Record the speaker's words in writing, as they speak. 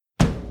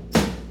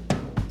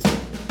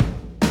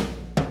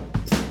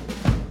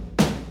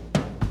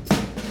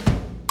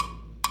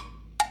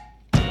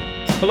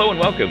Hello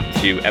and welcome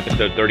to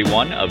episode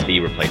 31 of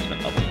the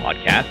Replacement Level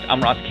Podcast.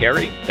 I'm Ross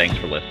Carey. Thanks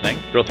for listening.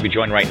 Thrilled to be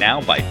joined right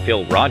now by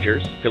Phil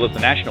Rogers. Phil is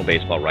the national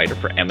baseball writer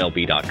for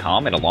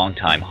MLB.com and a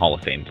longtime Hall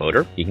of Fame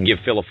voter. You can give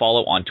Phil a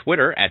follow on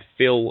Twitter at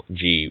Phil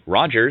G.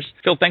 Rogers.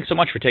 Phil, thanks so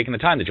much for taking the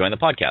time to join the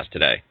podcast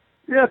today.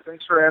 Yeah,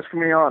 thanks for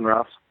asking me on,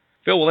 Ross.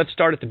 Phil, well, let's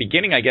start at the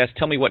beginning, I guess.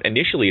 Tell me what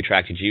initially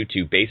attracted you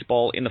to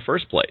baseball in the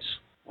first place.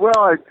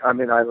 Well,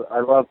 I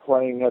love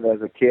playing it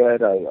as a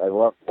kid. I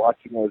loved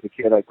watching it as a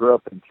kid. I grew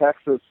up in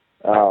Texas.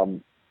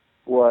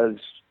 Was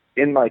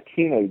in my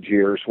teenage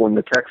years when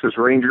the Texas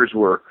Rangers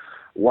were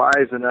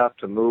wise enough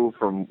to move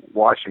from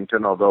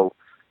Washington, although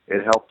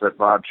it helped that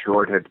Bob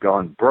Short had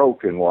gone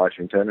broke in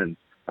Washington and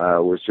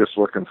was just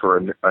looking for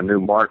a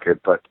new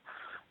market. But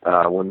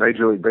when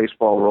Major League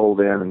Baseball rolled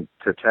in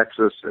to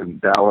Texas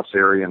and Dallas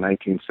area in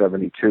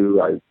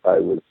 1972, I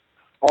was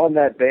on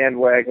that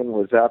bandwagon,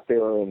 was out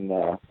there, and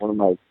one of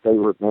my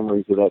favorite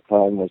memories of that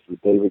time was the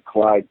David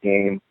Clyde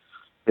game.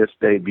 His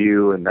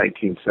debut in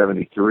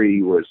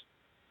 1973 was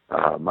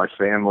my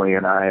family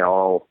and I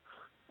all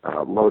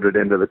loaded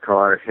into the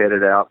car,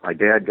 headed out. My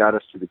dad got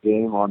us to the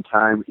game on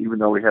time, even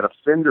though we had a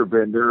fender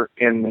bender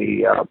in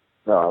the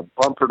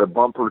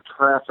bumper-to-bumper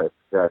traffic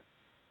that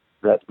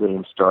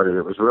game started.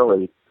 It was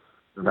really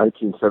the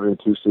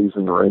 1972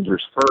 season. The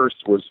Rangers'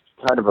 first was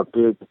kind of a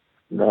big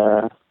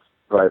nah,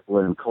 but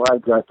when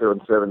Clyde got there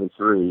in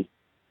 73,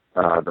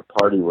 the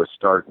party was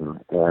starting,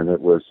 and it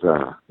was,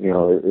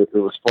 it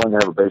was fun to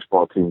have a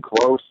baseball team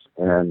close.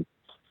 And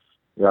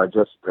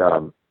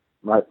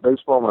my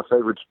baseball, my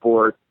favorite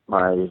sport.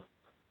 My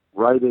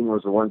writing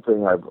was the one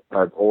thing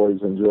I've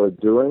always enjoyed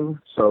doing.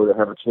 So to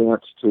have a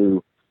chance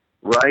to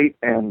write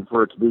and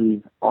for it to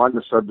be on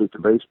the subject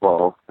of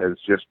baseball has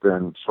just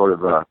been sort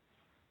of a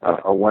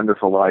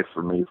wonderful life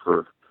for me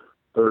for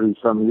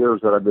 30-some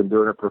years that I've been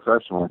doing it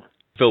professionally.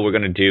 Phil, we're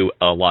going to do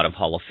a lot of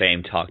Hall of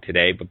Fame talk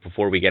today, but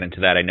before we get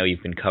into that, I know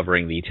you've been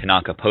covering the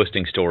Tanaka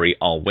posting story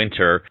all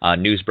winter.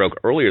 News broke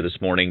earlier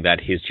this morning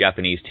that his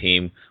Japanese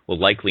team will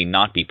likely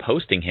not be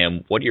posting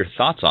him. What are your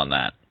thoughts on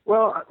that?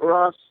 Well,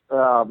 Ross,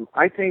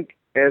 I think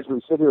as we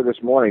sit here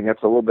this morning,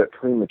 that's a little bit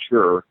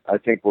premature. I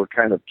think we're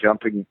kind of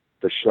jumping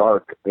the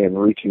shark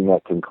and reaching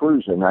that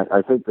conclusion.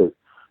 I think that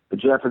the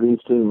Japanese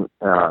team,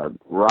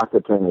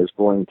 Rakuten, is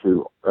going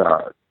to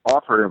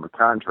offer him a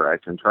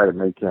contract and try to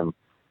make him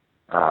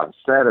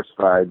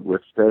satisfied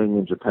with staying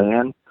in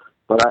Japan,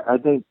 but I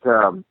think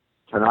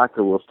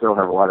Tanaka will still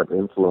have a lot of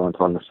influence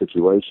on the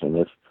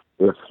situation.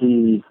 If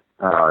he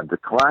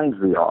declines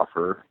the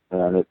offer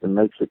and it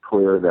makes it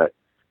clear that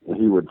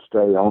he would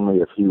stay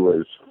only if he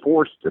was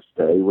forced to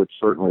stay, which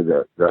certainly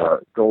the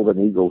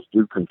Golden Eagles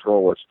do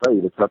control his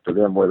fate. It's up to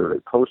them whether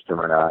they post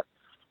him or not.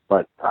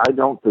 But I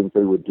don't think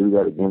they would do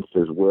that against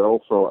his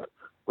will. So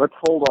let's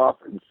hold off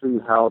and see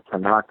how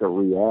Tanaka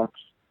reacts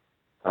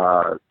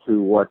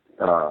to what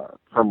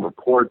from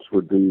reports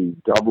would be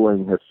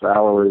doubling his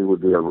salary,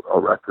 would be a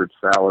record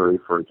salary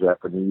for a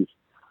Japanese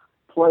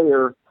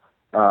player,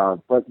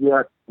 but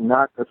yet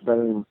not the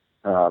same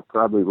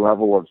probably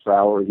level of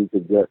salary he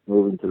could get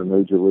moving to the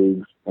major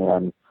leagues.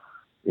 And,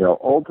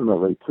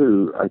 ultimately,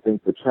 too, I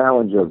think the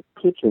challenge of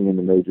pitching in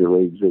the major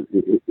leagues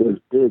is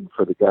big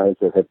for the guys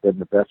that have been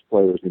the best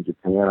players in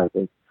Japan. I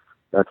think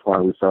that's why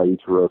we saw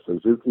Ichiro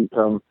Suzuki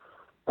come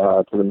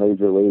to the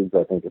major leagues.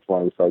 I think it's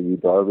why we saw Yu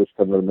Darvish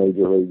come to the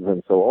major leagues.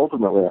 And so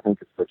ultimately, I think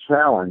it's the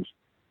challenge,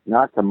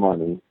 not the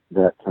money,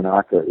 that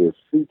Tanaka is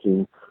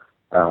seeking.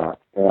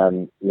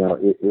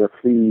 If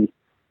he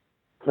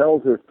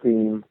tells his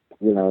team,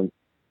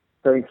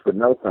 thanks but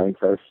no thanks,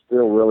 I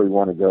still really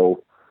want to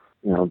go,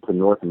 to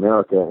North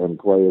America and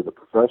play as a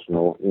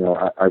professional,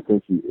 I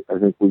think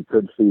we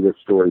could see this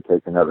story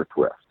take another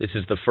twist. This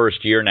is the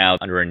first year now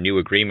under a new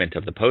agreement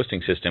of the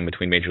posting system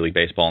between Major League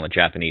Baseball and the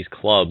Japanese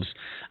clubs.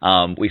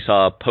 We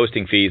saw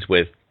posting fees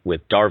with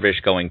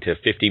Darvish going to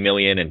 $50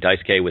 million and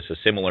Daisuke was a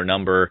similar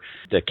number.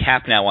 The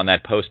cap now on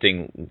that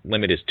posting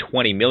limit is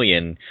 $20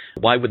 million.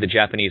 Why would the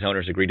Japanese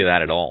owners agree to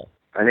that at all?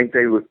 I think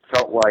they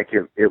felt like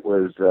it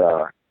was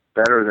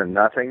better than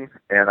nothing,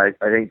 and I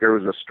think there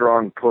was a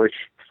strong push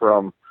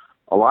from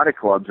a lot of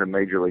clubs in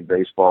Major League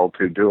Baseball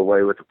to do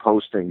away with the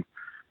posting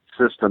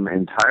system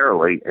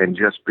entirely and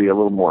just be a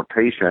little more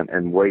patient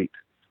and wait.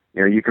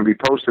 You can be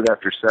posted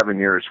after 7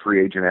 years,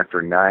 free agent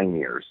after 9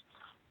 years.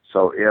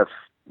 So if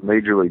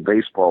Major League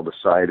Baseball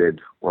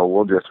decided, well,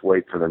 we'll just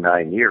wait for the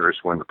 9 years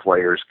when the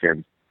players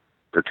can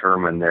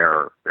determine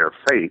their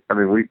fate. I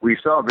mean, we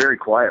saw very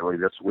quietly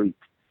this week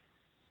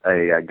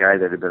a guy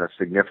that had been a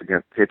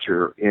significant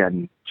pitcher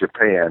in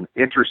Japan.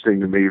 Interesting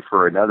to me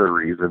for another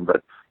reason,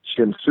 but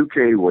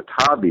Shinsuke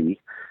Watabe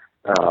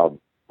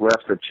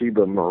left the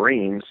Chiba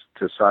Marines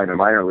to sign a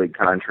minor league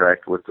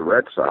contract with the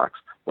Red Sox.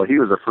 Well, he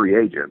was a free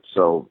agent,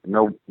 so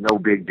no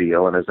big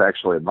deal, and is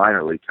actually a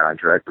minor league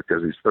contract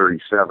because he's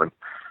 37.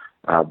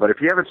 But if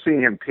you haven't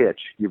seen him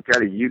pitch, you've got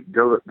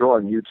to go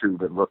on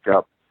YouTube and look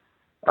up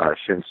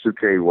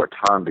Shinsuke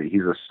Watabe.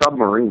 He's a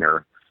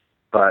submariner,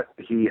 but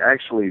he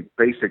actually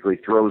basically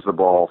throws the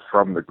ball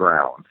from the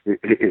ground.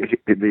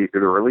 The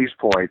release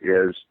point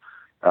is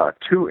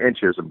 2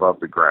 inches above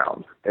the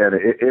ground, and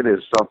it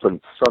is something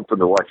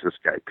to watch this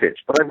guy pitch.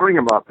 But I bring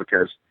him up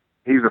because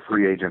he's a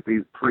free agent.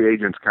 These free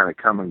agents kind of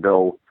come and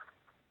go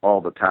all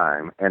the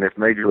time, and if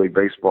Major League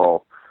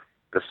Baseball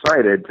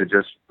decided to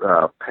just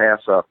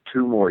pass up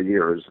 2 more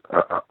years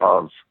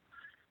of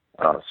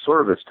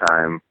service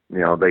time,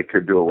 they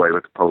could do away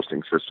with the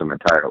posting system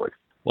entirely.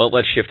 Well,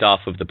 let's shift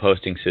off of the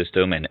posting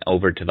system and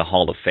over to the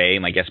Hall of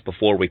Fame. I guess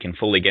before we can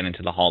fully get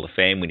into the Hall of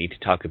Fame, we need to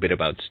talk a bit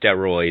about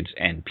steroids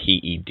and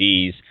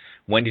PEDs.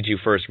 When did you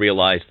first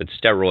realize that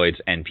steroids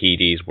and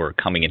PEDs were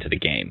coming into the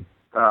game?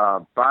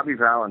 Bobby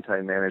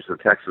Valentine managed the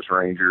Texas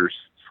Rangers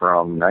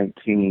from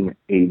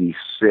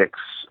 1986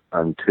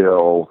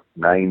 until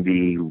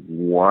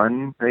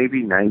 91,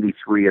 maybe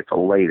 93 at the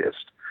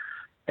latest.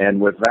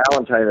 And with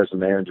Valentine as the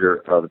manager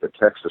of the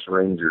Texas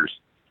Rangers,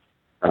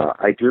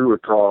 I do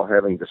recall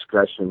having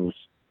discussions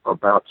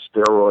about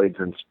steroids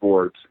in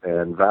sports,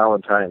 and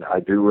Valentine, I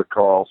do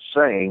recall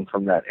saying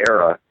from that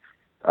era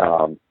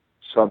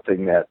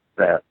something that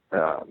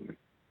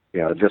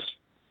just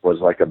was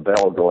like a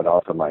bell going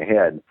off in my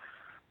head.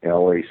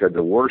 Where he said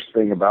the worst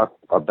thing about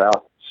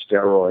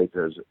steroids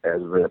as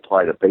they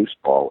apply to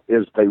baseball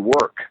is they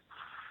work,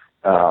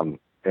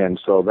 and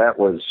so that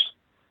was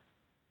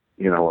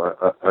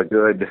a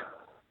good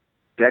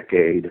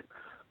decade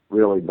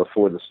really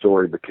before the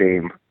story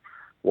became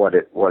what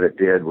it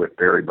did with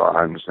Barry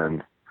Bonds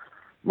and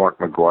Mark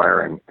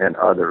McGwire and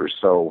others.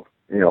 So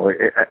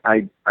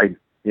I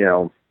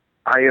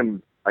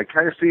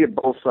kind of see it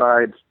both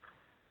sides.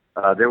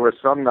 There was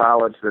some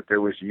knowledge that there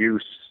was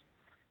use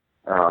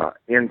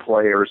in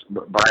players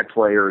by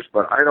players,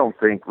 but I don't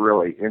think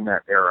really in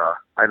that era.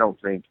 I don't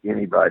think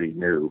anybody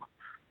knew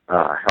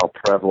how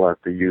prevalent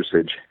the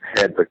usage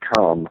had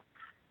become.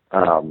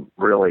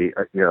 Really,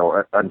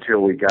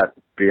 until we got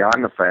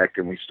beyond the fact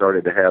and we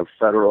started to have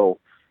federal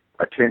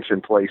attention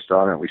placed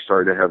on it. We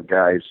started to have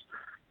guys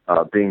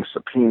being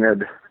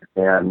subpoenaed,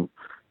 and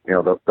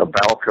the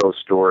Balco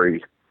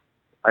story,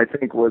 I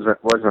think, was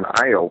an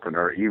eye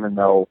opener. Even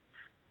though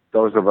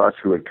those of us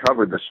who had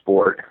covered the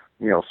sport,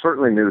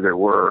 certainly knew there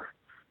were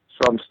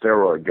some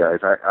steroid guys.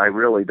 I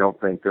really don't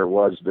think there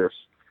was this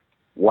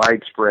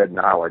widespread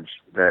knowledge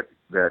that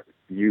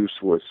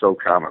use was so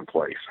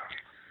commonplace.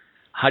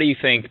 How do you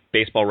think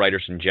baseball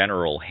writers in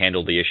general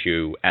handled the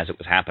issue as it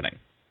was happening?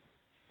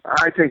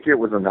 I think it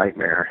was a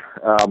nightmare.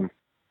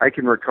 I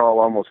can recall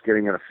almost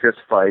getting in a fist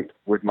fight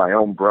with my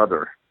own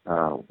brother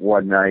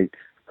one night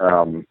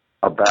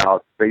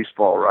about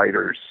baseball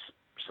writers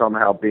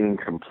somehow being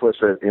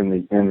complicit in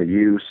the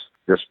use,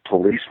 this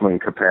policeman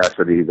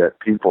capacity that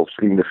people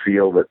seem to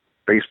feel that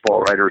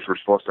baseball writers were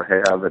supposed to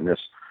have, and this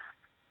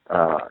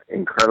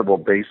incredible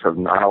base of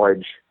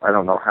knowledge. I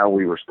don't know how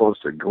we were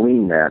supposed to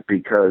glean that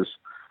because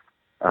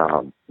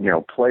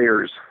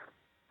players,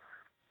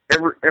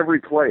 every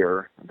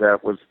player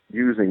that was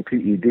using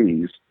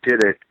PEDs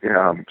did it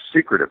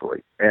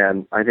secretively.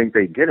 And I think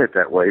they did it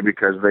that way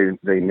because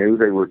they knew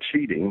they were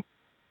cheating.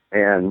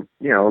 And,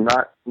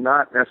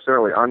 not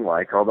necessarily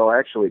unlike, although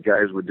actually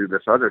guys would do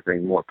this other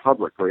thing more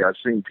publicly. I've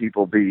seen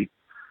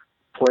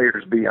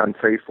players be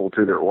unfaithful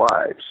to their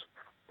wives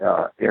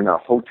in a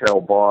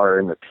hotel bar,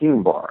 in a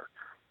team bar.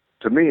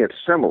 To me, it's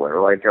similar.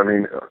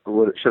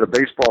 Should a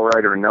baseball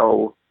writer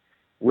know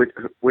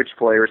which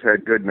players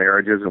had good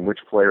marriages and which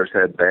players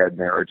had bad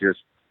marriages?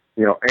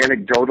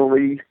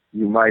 Anecdotally,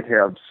 you might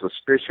have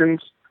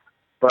suspicions,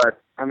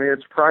 but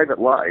it's private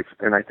life.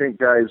 And I think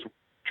guys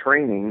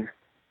training,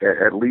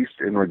 at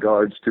least in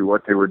regards to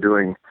what they were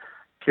doing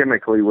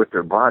chemically with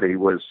their body,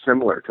 was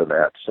similar to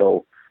that.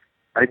 So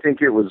I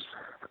think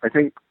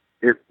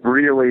it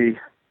really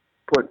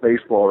put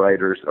baseball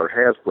writers, or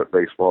has put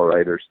baseball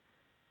writers,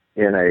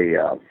 in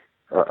a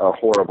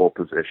horrible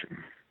position.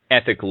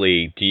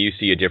 Ethically, do you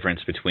see a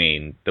difference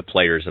between the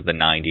players of the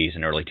 90s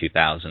and early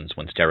 2000s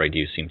when steroid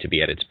use seemed to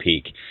be at its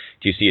peak?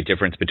 Do you see a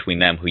difference between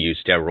them who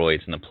used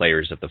steroids and the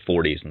players of the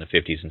 40s and the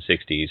 50s and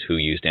 60s who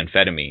used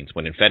amphetamines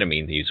when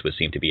amphetamine use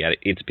seemed to be at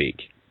its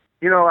peak?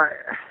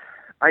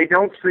 I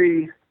don't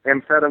see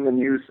amphetamine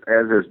use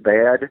as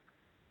bad,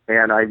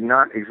 and I'm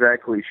not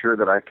exactly sure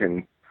that I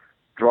can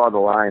draw the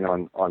line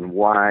on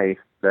why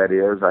that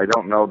is. I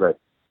don't know that,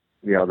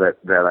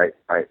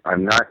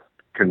 I'm not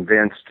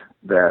convinced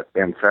that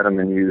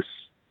amphetamine use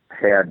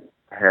had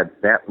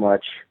that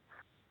much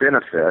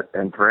benefit,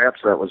 and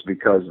perhaps that was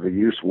because the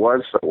use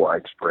was so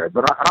widespread.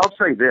 But I'll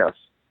say this: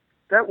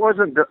 that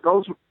wasn't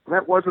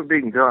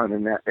being done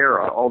in that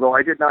era. Although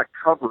I did not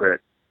cover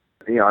it,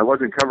 I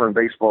wasn't covering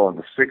baseball in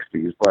the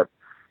 '60s, but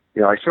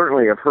I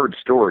certainly have heard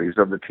stories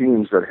of the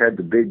teams that had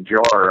the big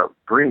jar of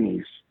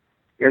greenies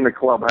in the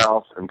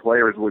clubhouse, and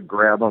players would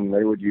grab them,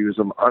 they would use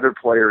them. Other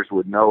players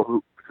would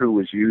know who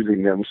was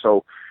using them.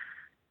 So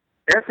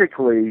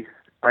ethically,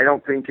 I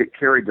don't think it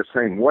carried the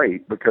same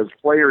weight because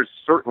players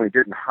certainly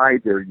didn't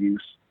hide their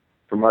use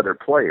from other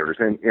players.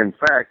 And in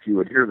fact, you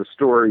would hear the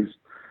stories,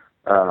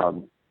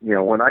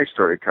 when I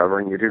started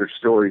covering, you'd hear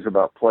stories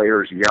about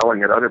players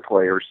yelling at other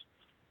players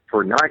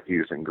for not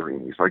using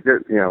greenies. Like,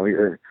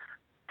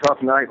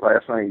 tough night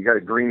last night, you got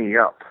a greenie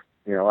up.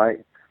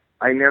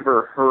 I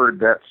never heard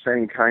that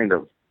same kind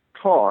of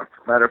talk.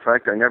 Matter of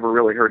fact, I never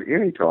really heard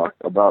any talk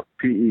about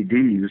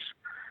PEDs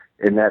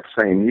in that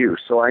same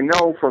use. So I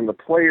know from the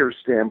player's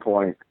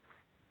standpoint,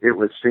 it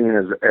was seen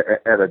as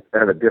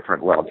at a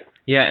different level.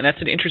 Yeah, and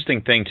that's an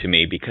interesting thing to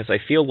me because I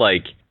feel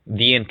like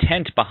the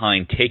intent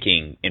behind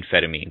taking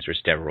amphetamines or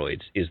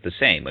steroids is the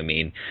same. I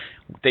mean,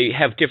 they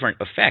have different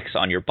effects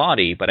on your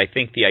body, but I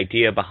think the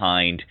idea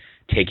behind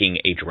taking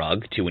a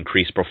drug to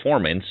increase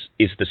performance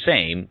is the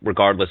same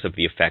regardless of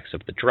the effects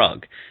of the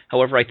drug.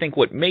 However, I think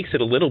what makes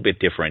it a little bit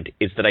different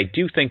is that I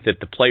do think that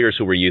the players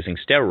who were using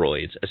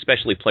steroids,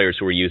 especially players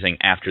who were using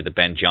after the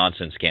Ben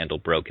Johnson scandal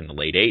broke in the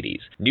late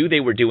 80s, knew they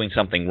were doing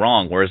something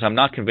wrong, whereas I'm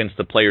not convinced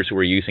the players who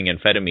were using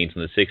amphetamines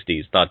in the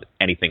 60s thought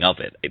anything of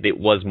it. It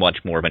was much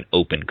more of an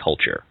open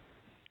culture.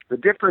 The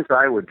difference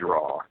I would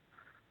draw,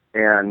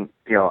 and,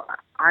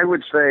 I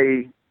would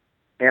say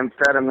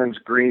amphetamines,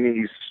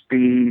 greenies,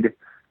 speed,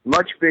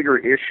 much bigger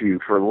issue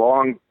for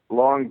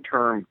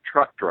long-term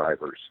truck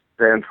drivers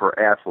than for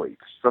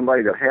athletes.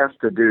 Somebody that has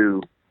to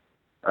do,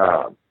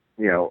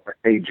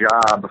 a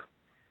job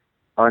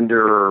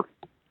under,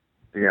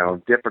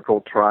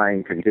 difficult,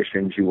 trying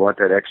conditions. You want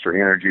that extra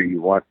energy.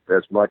 You want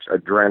as much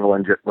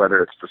adrenaline,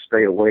 whether it's to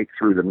stay awake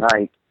through the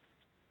night,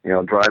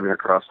 driving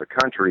across the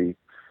country.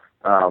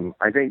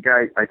 I think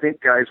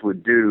guys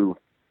would do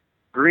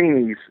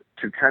greenies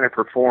to kind of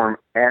perform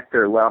at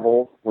their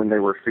level when they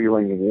were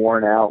feeling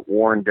worn out,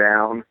 worn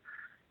down.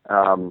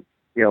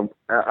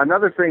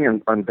 Another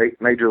thing on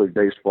Major League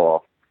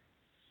Baseball,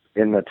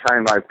 in the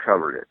time I've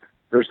covered it,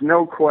 there's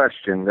no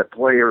question that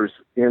players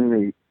in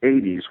the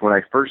 80s, when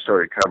I first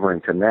started covering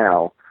to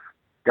now,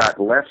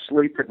 got less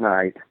sleep at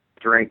night,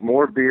 drank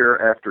more beer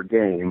after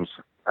games.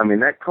 I mean,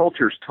 that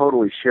culture's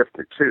totally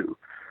shifted too.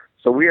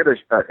 So we had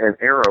an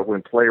era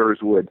when players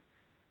would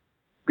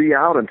be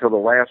out until the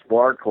last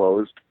bar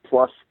closed,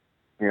 plus,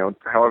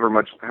 however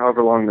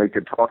long they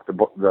could talk to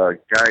the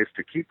guys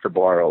to keep the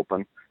bar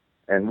open,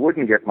 and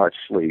wouldn't get much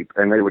sleep,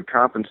 and they would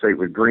compensate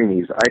with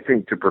greenies, I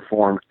think, to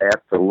perform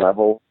at the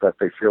level that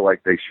they feel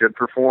like they should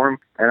perform.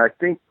 And I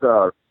think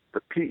the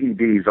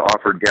PEDs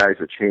offered guys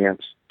a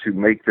chance to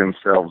make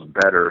themselves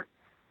better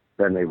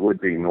than they would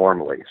be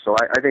normally. So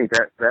I think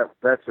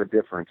that's a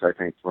difference, I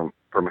think,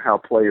 from how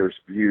players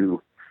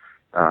view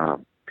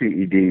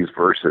PEDs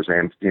versus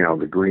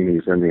the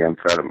greenies and the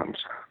amphetamines.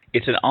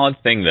 It's an odd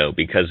thing, though,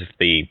 because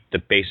the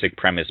basic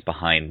premise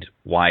behind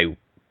why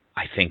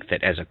I think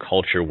that as a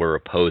culture we're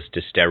opposed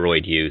to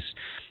steroid use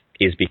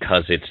is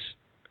because it's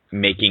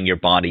making your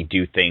body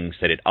do things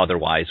that it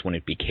otherwise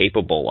wouldn't be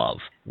capable of.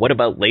 What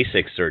about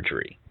LASIK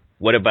surgery?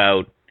 What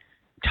about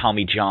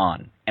Tommy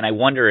John? And I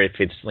wonder if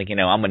it's like,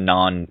 I'm a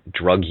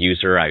non-drug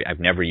user. I've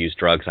never used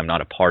drugs. I'm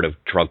not a part of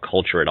drug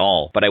culture at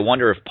all. But I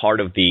wonder if part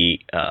of the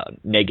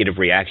negative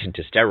reaction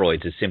to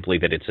steroids is simply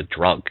that it's a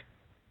drug.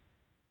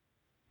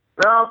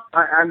 Well,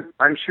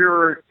 I'm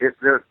sure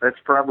that's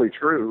probably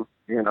true.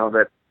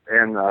 That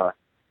and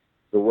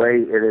the way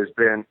it has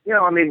been.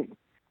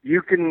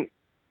 You can.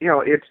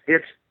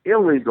 It's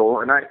illegal,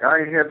 and I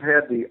have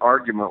had the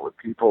argument with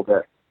people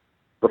that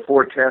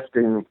before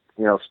testing,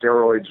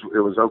 steroids, it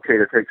was okay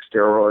to take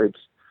steroids.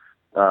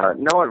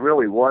 No, it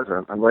really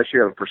wasn't, unless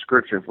you have a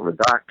prescription from a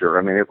doctor.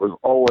 I mean, it was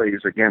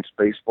always against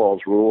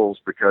baseball's rules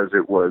because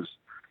it was,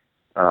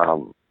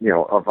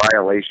 a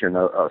violation,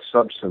 a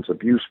substance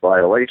abuse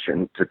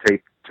violation to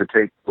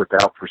take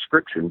without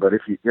prescription. But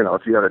if you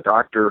had a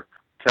doctor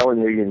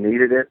telling you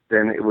needed it,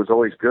 then it was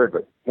always good.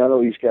 But none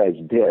of these guys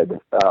did.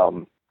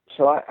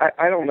 So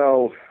I don't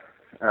know.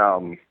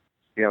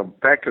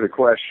 Back to the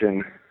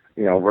question,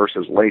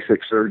 versus LASIK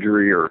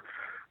surgery or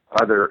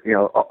other,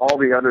 all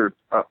the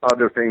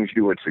other things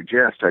you would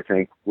suggest, I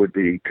think, would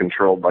be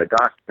controlled by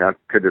doctors. Now,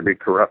 could there be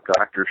corrupt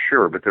doctors?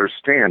 Sure, but there's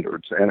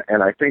standards.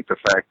 And I think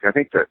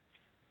that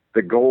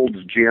the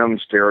Gold's Gym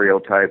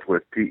stereotype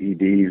with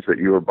PEDs, that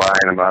you were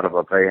buying them out of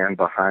a van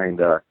behind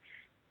a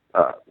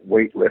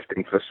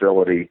weightlifting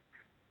facility,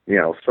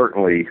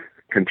 certainly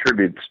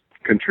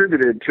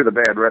contributed to the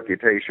bad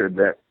reputation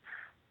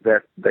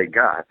that they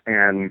got.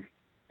 And,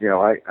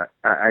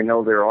 I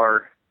know there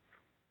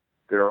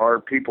are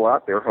people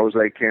out there,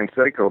 Jose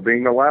Canseco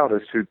being the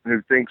loudest, who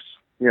thinks,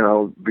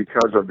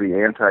 because of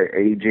the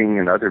anti-aging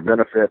and other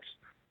benefits,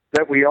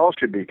 that we all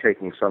should be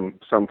taking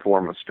some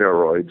form of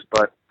steroids.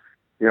 But,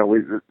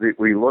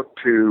 we look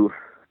to,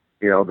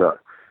 the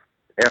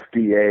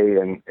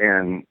FDA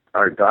and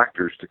our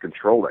doctors to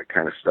control that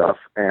kind of stuff,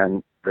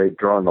 and they've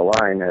drawn the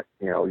line at,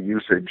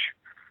 usage,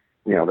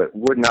 that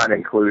would not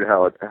include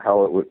how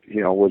it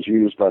was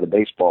used by the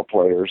baseball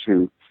players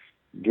who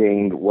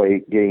gained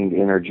weight, gained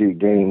energy,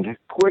 gained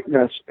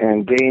quickness,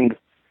 and gained,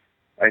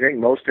 I think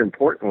most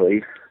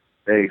importantly,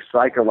 a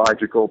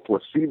psychological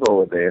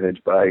placebo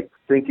advantage by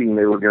thinking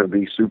they were going to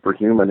be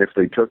superhuman if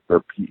they took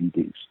their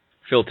PEDs.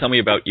 Phil, tell me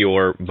about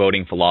your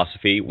voting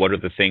philosophy. What are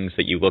the things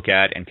that you look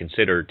at and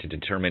consider to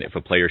determine if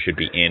a player should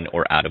be in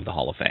or out of the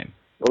Hall of Fame?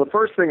 Well, the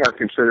first thing I've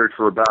considered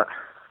for about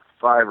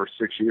 5 or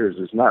 6 years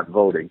is not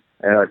voting,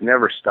 and I've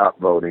never stopped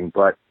voting,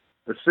 but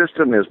the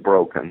system is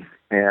broken,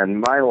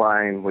 and my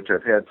line, which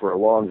I've had for a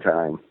long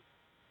time,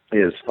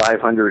 is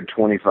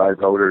 525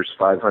 voters,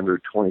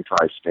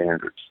 525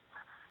 standards.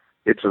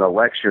 It's an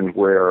election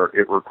where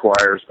it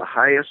requires the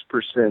highest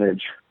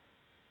percentage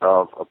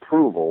of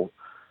approval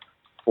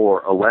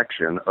for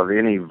election of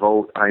any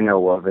vote I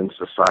know of in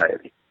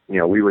society. You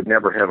know, we would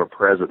never have a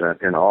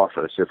president in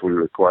office if we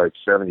required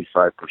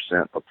 75%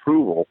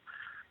 approval.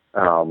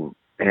 And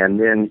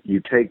then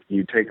you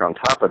take on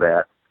top of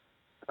that,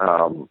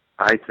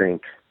 I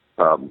think,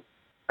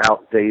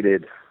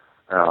 outdated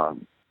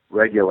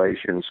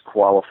regulations,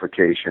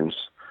 qualifications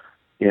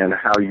in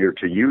how you're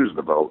to use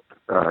the vote,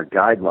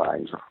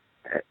 guidelines,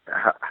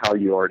 how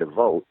you are to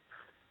vote.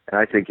 And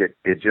I think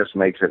it just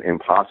makes it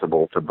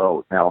impossible to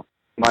vote. Now,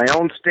 my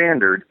own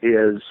standard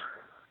is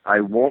I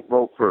won't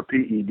vote for a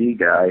PED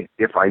guy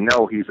if I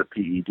know he's a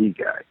PED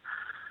guy.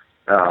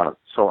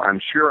 So I'm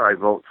sure I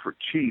vote for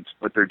cheats,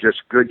 but they're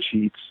just good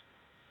cheats,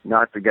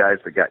 not the guys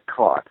that got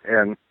caught.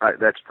 And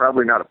that's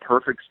probably not a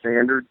perfect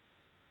standard,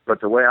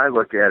 but the way I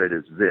look at it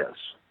is this.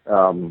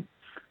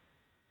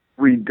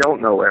 We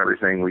don't know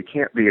everything. We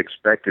can't be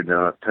expected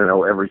to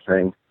know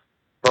everything,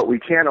 but we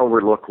can't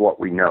overlook what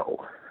we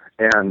know.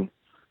 And,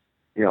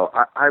 you know,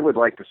 I would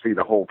like to see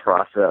the whole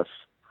process.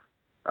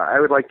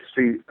 I would like to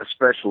see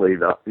especially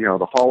the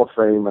Hall of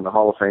Fame and the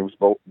Hall of Fame's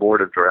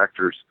board of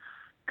directors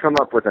come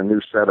up with a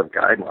new set of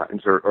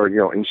guidelines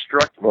or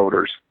instruct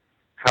voters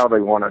how they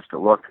want us to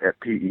look at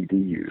PED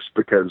use,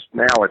 because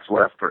now it's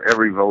left for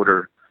every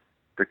voter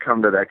to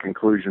come to that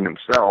conclusion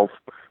himself,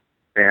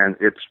 and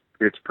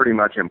it's pretty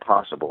much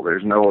impossible.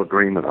 There's no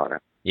agreement on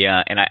it.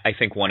 Yeah, and I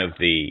think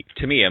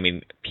to me, I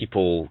mean,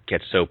 people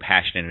get so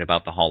passionate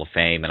about the Hall of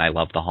Fame, and I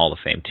love the Hall of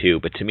Fame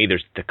too, but to me,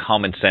 there's the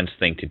common sense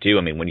thing to do.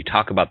 I mean, when you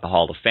talk about the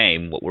Hall of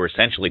Fame, what we're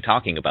essentially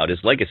talking about is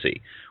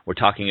legacy. We're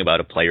talking about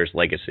a player's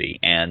legacy,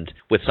 and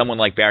with someone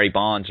like Barry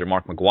Bonds or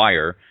Mark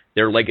McGwire,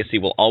 their legacy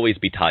will always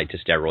be tied to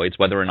steroids,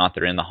 whether or not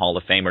they're in the Hall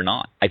of Fame or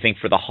not. I think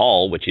for the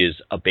Hall, which is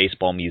a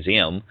baseball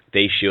museum,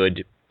 they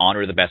should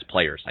honor the best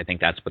players. I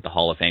think that's what the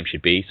Hall of Fame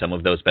should be. Some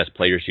of those best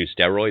players used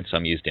steroids,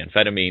 some used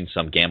amphetamines,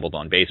 some gambled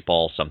on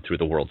baseball, some through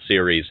the World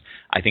Series.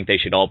 I think they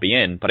should all be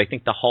in, but I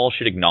think the Hall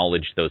should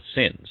acknowledge those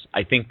sins.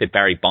 I think that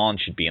Barry Bonds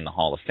should be in the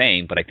Hall of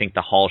Fame, but I think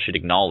the Hall should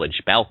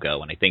acknowledge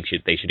Balco, and I think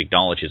they should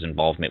acknowledge his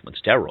involvement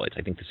with steroids.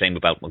 I think the same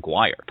about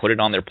McGwire. Put it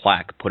on their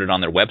plaque, put it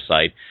on their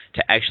website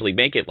to actually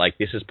make it like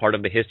this is part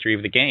of the history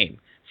of the game.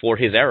 For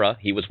his era,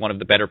 he was one of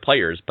the better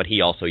players, but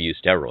he also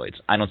used steroids.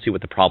 I don't see what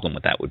the problem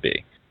with that would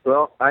be.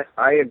 Well,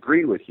 I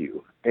agree with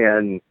you,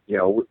 and you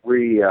know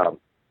we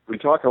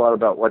talk a lot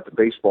about what the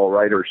baseball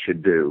writers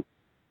should do.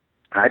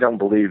 I don't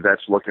believe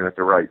that's looking at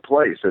the right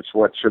place. It's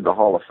what should the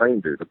Hall of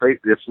Fame do.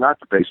 It's not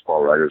the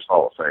Baseball Writers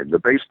Hall of Fame. The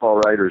baseball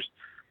writers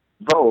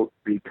vote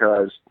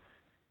because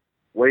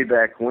way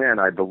back when,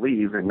 I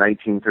believe in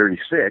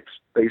 1936,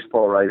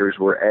 baseball writers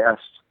were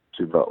asked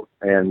to vote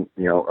and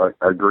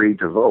agreed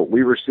to vote.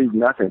 We received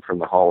nothing from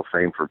the Hall of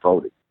Fame for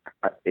voting.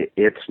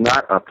 It's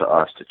not up to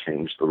us to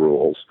change the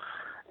rules.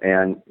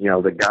 And,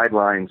 the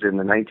guidelines in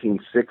the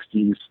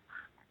 1960s,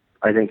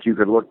 I think you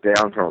could look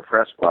down from a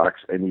press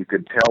box and you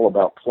could tell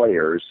about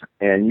players.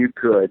 And you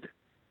could,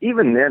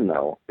 even then,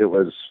 though, it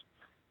was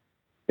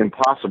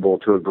impossible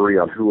to agree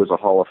on who was a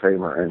Hall of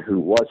Famer and who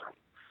wasn't.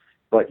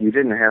 But you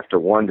didn't have to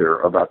wonder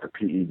about the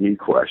PED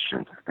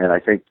question. And I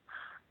think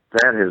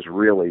that has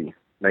really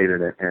made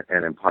it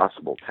an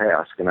impossible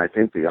task. And I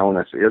think the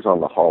onus is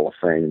on the Hall of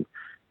Fame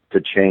to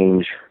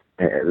change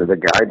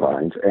the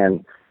guidelines.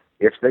 And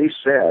if they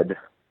said,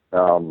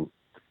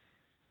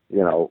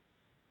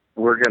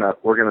 we're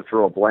gonna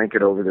throw a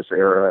blanket over this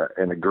era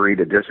and agree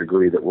to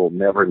disagree, that we'll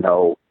never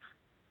know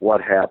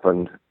what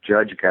happened,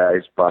 judge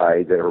guys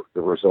by the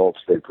results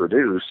they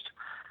produced,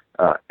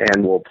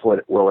 and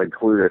we'll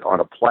include it on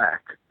a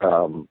plaque.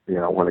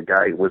 When a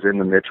guy was in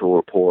the Mitchell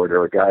report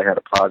or a guy had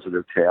a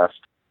positive test,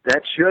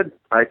 that should,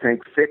 I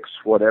think, fix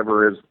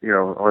whatever is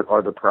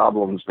are the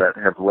problems that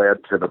have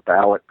led to the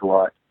ballot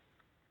glut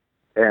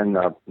and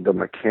the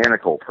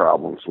mechanical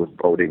problems with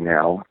voting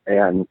now.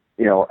 And,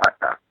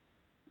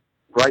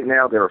 right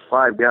now there are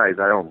 5 guys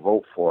I don't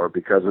vote for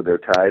because of their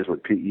ties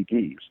with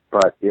PEDs.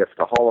 But if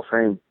the Hall of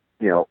Fame,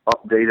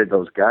 updated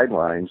those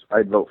guidelines,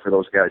 I'd vote for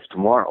those guys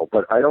tomorrow.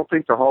 But I don't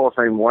think the Hall of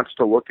Fame wants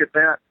to look at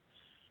that,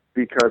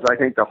 because I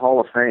think the Hall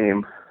of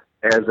Fame,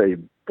 as a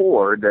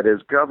board that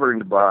is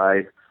governed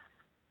by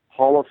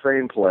Hall of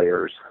Fame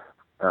players,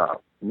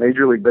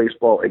 Major League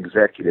Baseball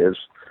executives,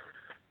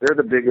 they're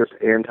the biggest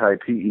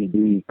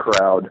anti-PED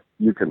crowd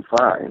you can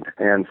find.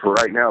 And for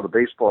right now, the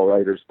baseball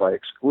writers, by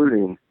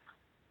excluding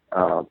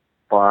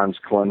Bonds,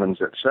 Clemens,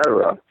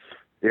 etc.,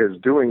 is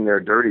doing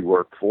their dirty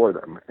work for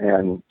them.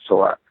 And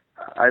so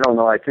I don't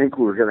know. I think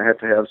we're going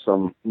to have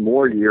some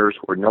more years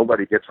where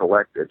nobody gets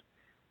elected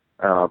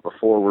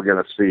before we're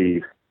going to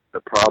see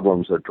the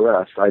problems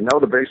addressed. I know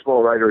the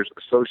Baseball Writers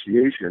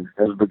Association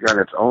has begun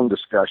its own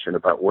discussion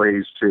about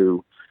ways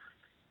to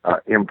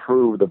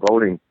improve the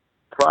voting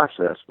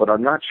process, but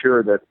I'm not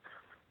sure that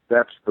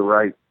that's the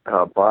right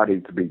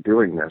body to be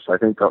doing this. I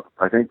think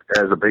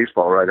as a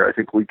baseball writer, I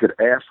think we could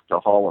ask the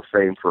Hall of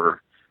Fame for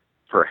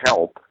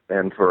help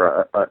and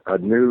for a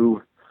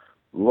new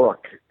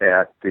look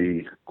at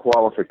the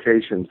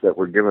qualifications that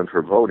were given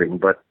for voting.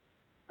 But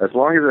as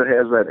long as it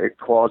has that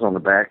clause on the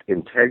back,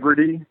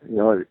 integrity,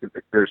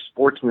 there's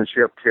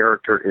sportsmanship,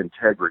 character,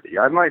 integrity.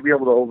 I might be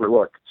able to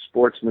overlook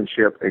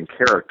sportsmanship and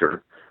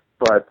character,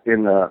 but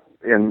in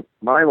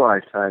my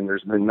lifetime,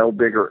 there's been no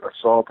bigger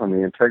assault on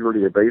the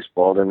integrity of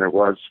baseball than there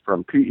was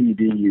from PED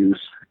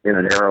use in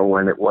an era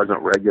when it wasn't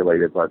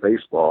regulated by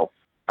baseball.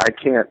 I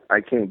can't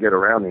get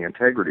around the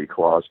integrity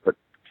clause, but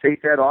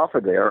take that off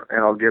of there, and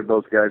I'll give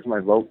those guys my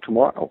vote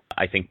tomorrow.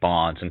 I think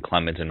Bonds and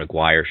Clemens and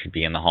McGuire should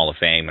be in the Hall of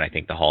Fame, and I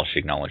think the Hall should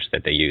acknowledge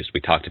that they used. We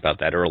talked about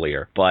that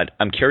earlier. But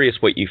I'm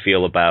curious what you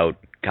feel about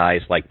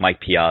guys like Mike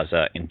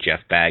Piazza and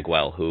Jeff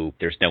Bagwell, who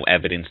there's no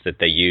evidence that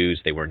they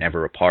used. They were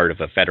never a part of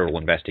a federal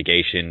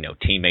investigation. No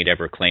teammate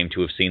ever claimed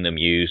to have seen them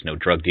used. No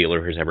drug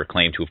dealer has ever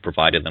claimed to have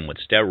provided them with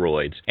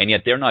steroids. And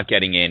yet they're not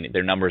getting in.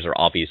 Their numbers are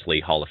obviously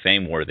Hall of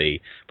Fame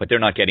worthy, but they're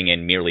not getting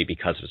in merely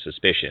because of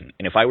suspicion.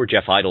 And if I were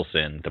Jeff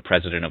Idelson, the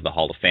president of the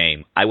Hall of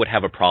Fame, I would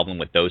have a problem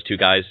with those two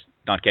guys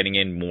not getting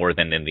in more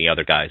than the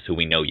other guys who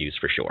we know use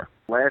for sure.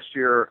 Last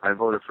year, I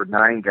voted for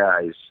 9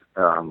 guys,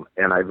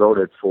 and I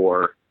voted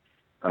for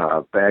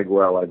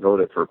Bagwell, I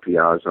voted for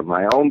Piazza.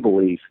 My own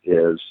belief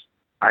is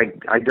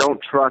I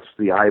don't trust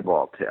the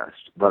eyeball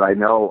test, but I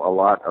know a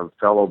lot of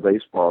fellow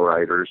baseball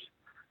writers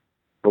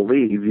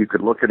believe you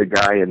could look at a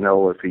guy and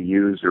know if he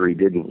used or he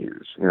didn't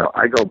use.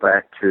 I go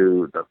back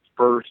to the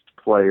first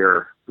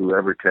player who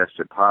ever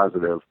tested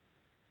positive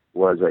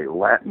was a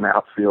Latin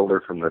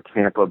outfielder from the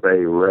Tampa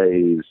Bay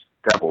Rays,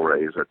 Devil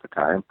Rays at the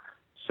time.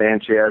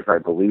 Sanchez, I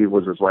believe,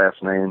 was his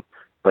last name.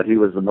 But he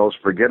was the most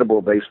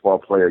forgettable baseball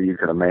player you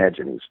can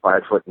imagine. He's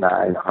 5'9",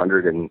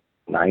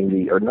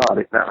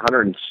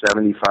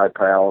 175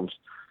 pounds,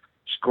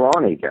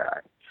 scrawny guy.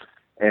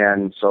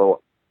 And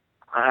so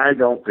I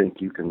don't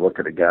think you can look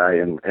at a guy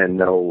and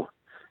know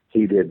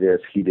he did this,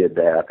 he did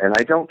that. And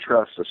I don't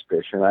trust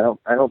suspicion. I don't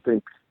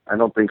think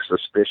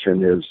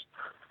suspicion is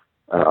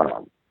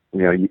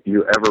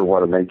you ever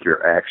want to make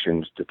your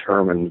actions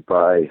determined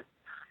by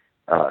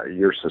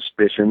your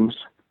suspicions.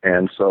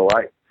 And so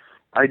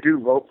I do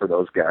vote for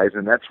those guys,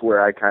 and that's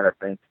where I kind of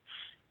think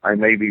I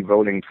may be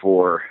voting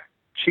for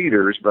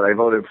cheaters, but I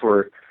voted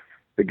for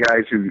the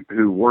guys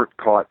who weren't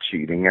caught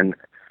cheating. And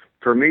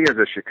for me, as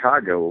a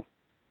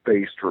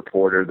Chicago-based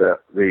reporter, the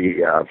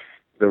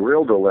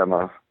real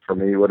dilemma for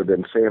me would have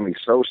been Sammy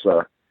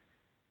Sosa,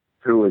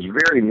 who was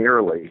very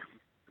nearly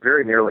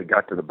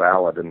got to the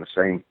ballot in the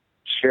same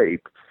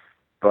shape,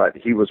 but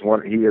he is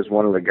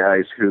one of the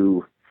guys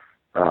who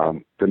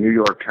the New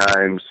York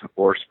Times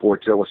or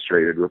Sports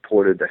Illustrated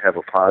reported to have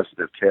a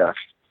positive test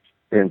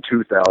in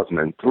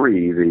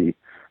 2003, the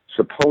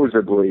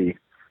supposedly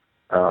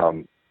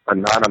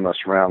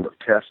anonymous round of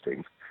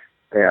testing.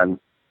 And,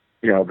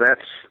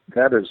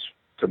 that is,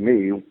 to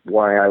me,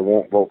 why I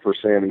won't vote for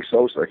Sammy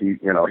Sosa. He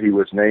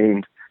was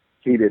named.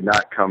 He did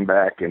not come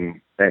back and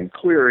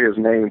clear his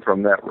name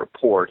from that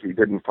report. He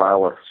didn't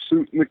file a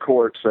suit in the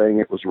court saying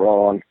it was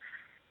wrong.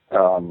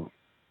 So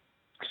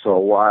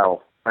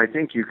while I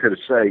think you could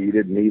say you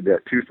didn't need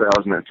that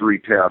 2003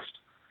 test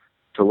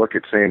to look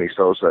at Sammy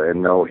Sosa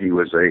and know he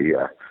was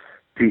a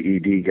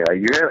PED guy.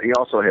 You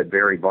also had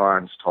Barry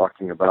Bonds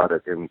talking about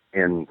it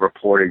in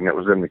reporting that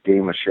was in the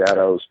Game of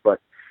Shadows, but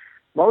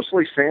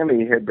mostly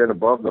Sammy had been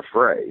above the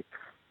fray.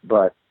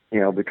 But,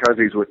 because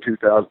he's with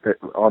 2000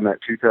 on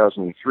that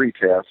 2003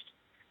 test,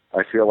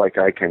 I feel like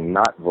I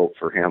cannot vote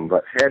for him.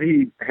 But had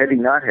he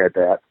not had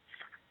that,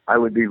 I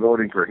would be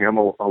voting for him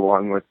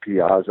along with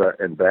Piazza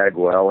and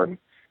Bagwell and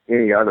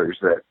any others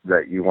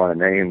that you want to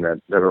name that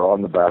are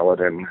on the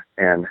ballot and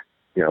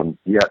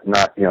yet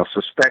not,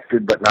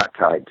 suspected but not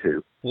tied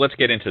to. Let's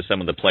get into some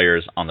of the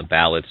players on the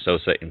ballot,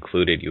 Sosa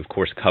included. You, of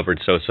course,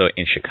 covered Sosa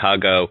in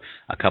Chicago.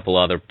 A couple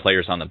other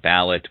players on the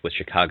ballot with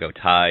Chicago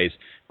ties.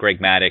 Greg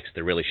Maddux,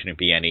 there really shouldn't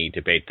be any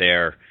debate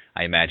there.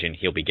 I imagine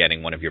he'll be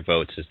getting one of your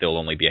votes, as there'll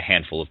only be a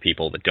handful of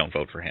people that don't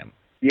vote for him.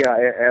 Yeah,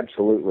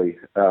 absolutely.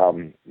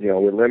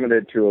 We're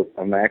limited to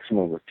a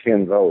maximum of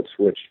 10 votes,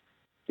 which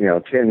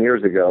 10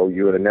 years ago,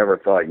 you would have never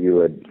thought you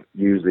would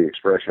use the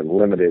expression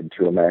limited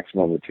to a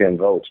maximum of 10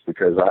 votes,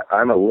 because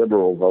I'm a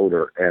liberal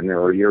voter, and there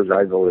were years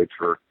I voted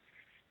for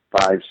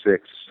 5,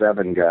 6,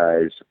 7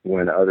 guys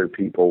when other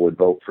people would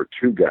vote for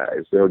 2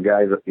 guys. There are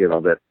guys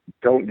that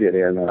don't get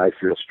in, and I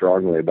feel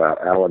strongly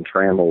about. Alan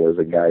Trammell is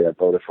a guy I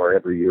voted for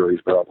every year he's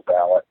been on the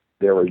ballot.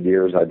 There were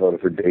years I voted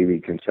for Davey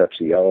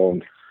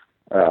Concepcion.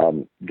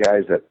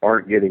 Guys that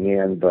aren't getting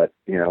in, but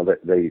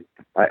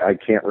I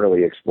can't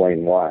really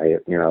explain why.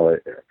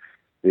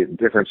 The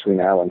difference between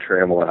Alan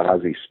Trammell and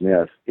Ozzie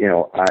Smith.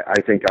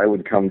 I think I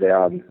would come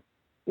down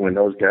when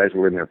those guys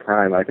were in their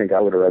prime. I think I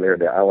would have rather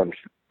had Alan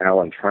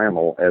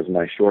Trammell as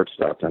my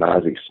shortstop than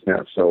Ozzie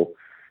Smith. So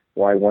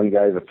why one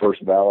guy's a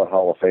first ballot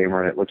Hall of Famer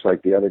and it looks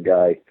like the other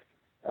guy,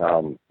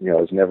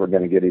 is never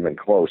going to get even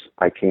close,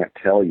 I can't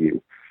tell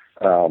you.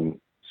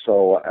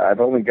 So I've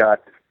only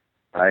got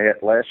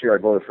Last year I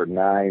voted for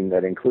 9.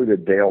 That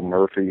included Dale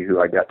Murphy, who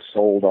I got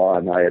sold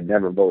on. I had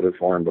never voted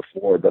for him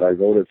before, but I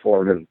voted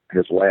for him in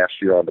his last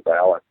year on the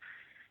ballot.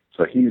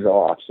 So he's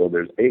off. So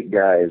there's 8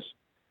 guys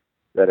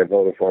that I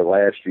voted for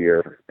last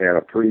year and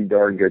a pretty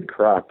darn good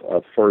crop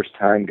of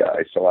first-time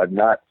guys. So I've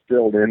not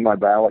filled in my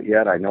ballot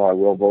yet. I know I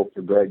will vote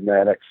for Greg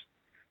Maddux.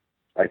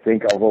 I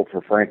think I'll vote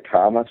for Frank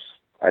Thomas.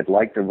 I'd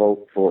like to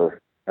vote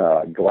for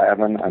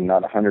Glavine. I'm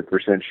not 100%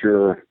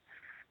 sure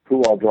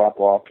who I'll drop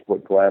off to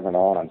put Glavine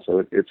on.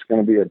 So it's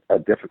going to be a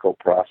difficult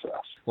process.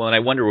 Well, and I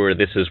wonder where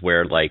this is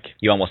where, like,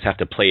 you almost have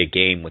to play a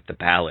game with the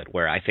ballot,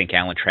 where I think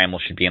Alan Trammell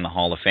should be in the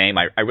Hall of Fame.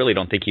 I really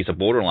don't think he's a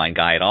borderline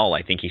guy at all.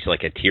 I think he's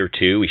like a tier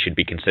 2. He should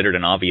be considered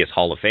an obvious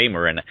Hall of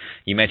Famer. And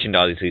you mentioned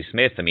Ozzie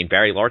Smith. I mean,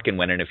 Barry Larkin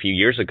went in a few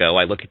years ago.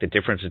 I look at the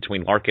difference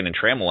between Larkin and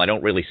Trammell. I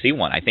don't really see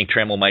one. I think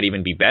Trammell might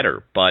even be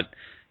better. But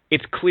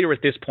it's clear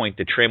at this point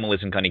that Trammell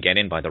isn't going to get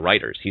in by the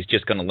writers. He's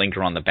just going to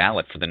linger on the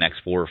ballot for the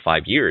next 4 or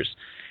 5 years.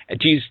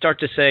 Do you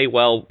start to say,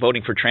 well,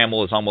 voting for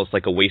Trammell is almost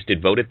like a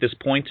wasted vote at this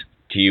point?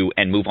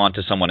 And move on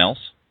to someone else?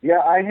 Yeah,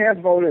 I have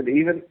voted,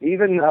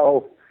 even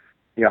though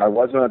I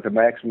wasn't at the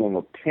maximum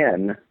of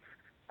 10.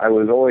 I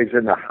was always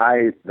in the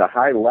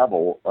high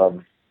level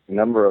of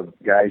number of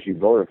guys you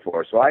voted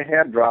for. So I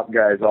have dropped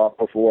guys off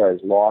before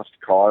as lost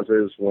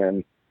causes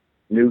when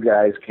new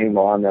guys came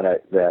on that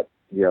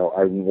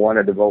I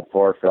wanted to vote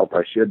for, felt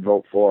I should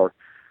vote for.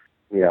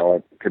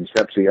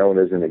 Concepcion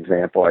is an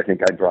example. I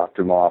think I dropped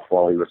him off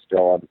while he was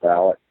still on the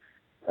ballot.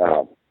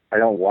 I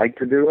don't like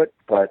to do it,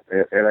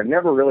 and I've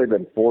never really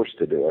been forced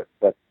to do it.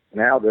 But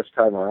now this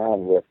time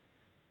around with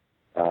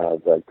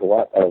the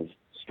glut of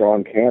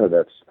strong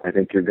candidates, I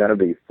think you're going to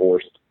be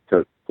forced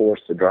to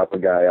drop a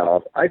guy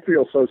off. I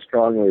feel so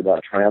strongly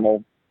about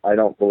Trammell. I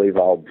don't believe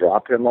I'll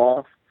drop him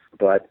off,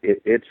 but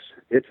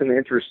it's an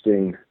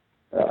interesting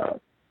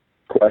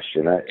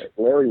question.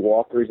 Larry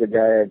Walker's a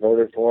guy I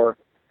voted for.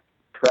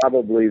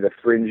 Probably the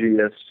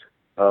fringiest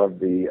of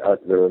the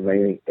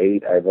remaining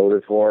 8 I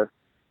voted for.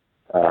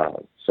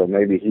 So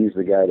maybe he's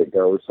the guy that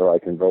goes, so I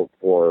can vote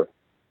for,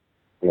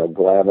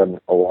 Glavine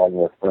along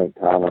with Frank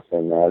Thomas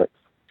and Maddux.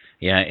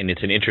 Yeah, and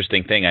it's an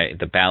interesting thing.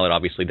 The ballot,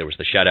 obviously, there was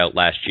the shutout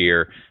last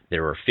year.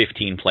 There were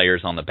 15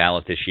 players on the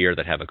ballot this year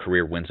that have a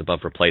career wins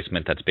above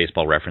replacement. That's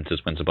Baseball References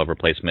wins above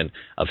replacement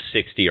of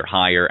 60 or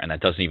higher, and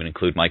that doesn't even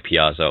include Mike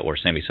Piazza or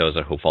Sammy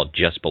Sosa, who fall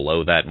just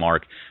below that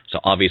mark. So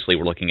obviously,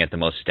 we're looking at the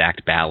most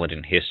stacked ballot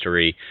in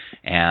history,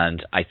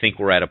 and I think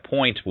we're at a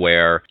point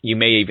where you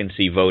may even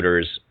see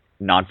voters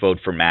not vote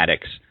for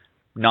Maddux,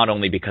 not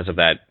only because of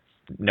that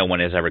no one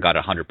has ever got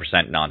 100%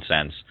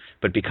 nonsense,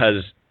 but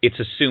because it's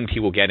assumed he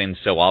will get in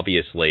so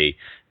obviously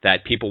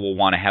that people will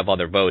want to have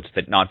other votes,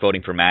 that not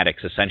voting for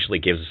Maddux essentially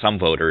gives some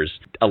voters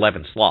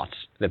 11 slots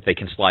that they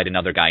can slide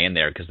another guy in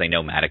there because they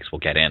know Maddux will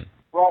get in.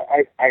 Well,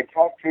 I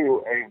talked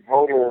to a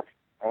voter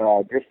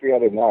just the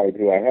other night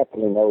who I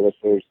happen to notice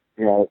there's,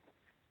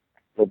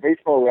 the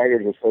Baseball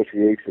Writers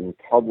Association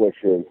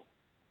publishes,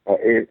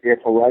 if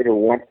a writer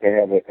wants to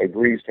have it,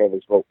 agrees to have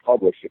his vote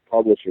published, it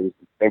publishes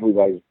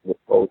everybody's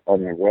vote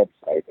on their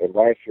website. And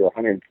last year,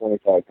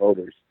 125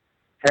 voters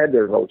had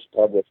their votes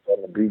published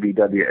on the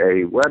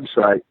BBWA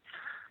website.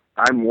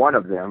 I'm one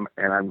of them,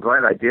 and I'm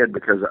glad I did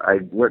because I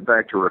went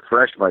back to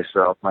refresh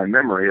my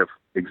memory of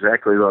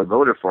exactly who I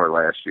voted for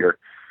last year.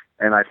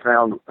 And I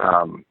found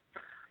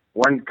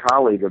one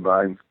colleague of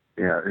mine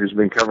who's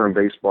been covering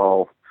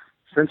baseball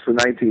since the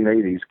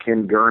 1980s,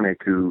 Ken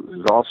Gurnick, who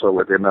was also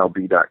with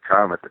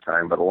MLB.com at the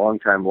time, but a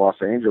longtime Los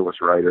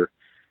Angeles writer,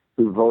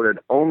 who voted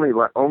only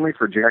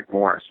for Jack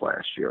Morris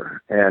last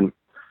year. And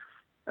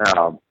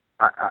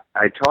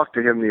I talked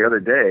to him the other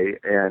day,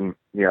 and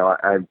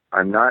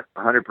I'm not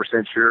 100%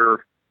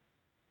 sure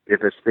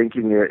if it's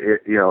thinking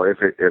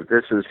if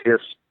this is his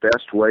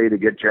best way to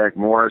get Jack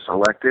Morris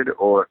elected,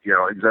 or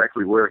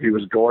exactly where he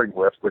was going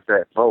with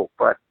that vote.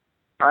 But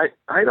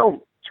I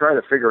don't try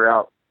to figure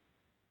out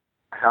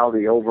how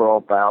the overall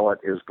ballot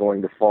is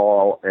going to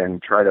fall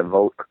and try to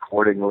vote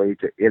accordingly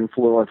to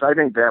influence. I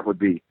think that would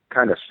be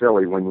kind of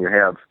silly when you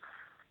have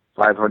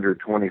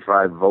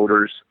 525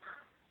 voters.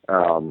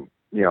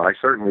 I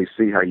certainly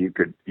see how you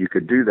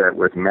could do that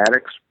with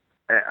Maddux.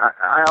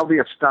 I'll be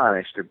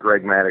astonished if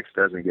Greg Maddux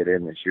doesn't get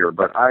in this year.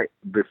 But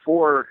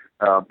before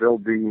Bill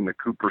Dean, the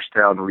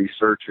Cooperstown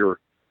researcher,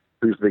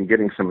 who's been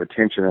getting some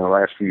attention in the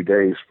last few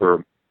days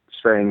for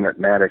saying that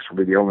Maddux will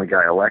be the only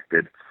guy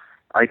elected,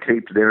 I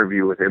taped an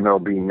interview with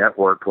MLB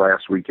Network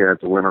last weekend at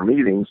the winter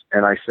meetings,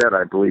 and I said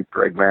I believe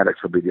Greg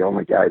Maddux will be the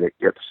only guy that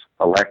gets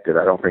elected.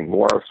 I don't think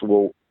Morris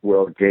will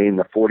gain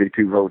the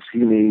 42 votes he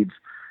needs.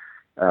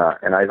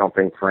 And I don't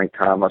think Frank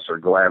Thomas or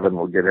Glavine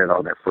will get in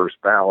on their first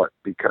ballot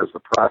because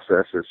the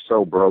process is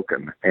so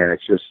broken, and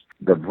it's just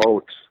the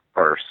votes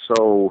are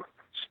so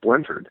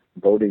splintered.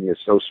 Voting is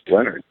so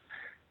splintered.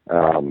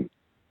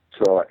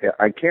 So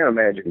I can't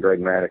imagine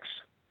Greg Maddux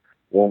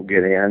won't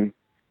get in.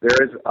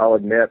 There is, I'll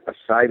admit, a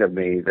side of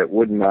me that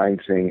wouldn't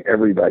mind seeing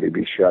everybody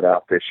be shut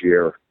out this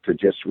year to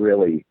just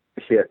really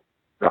hit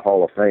the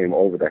Hall of Fame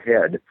over the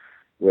head.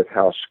 with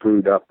how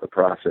screwed up the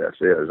process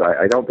is.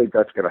 I don't think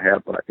that's going to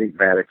happen. I think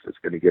Maddux is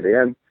going to get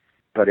in.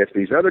 But if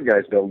these other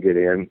guys don't get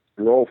in,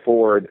 roll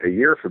forward a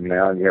year from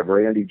now, and you have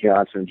Randy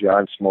Johnson,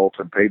 John Smoltz,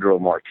 and Pedro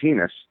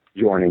Martinez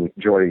joining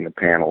the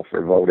panel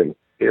for voting.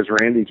 Is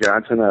Randy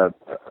Johnson a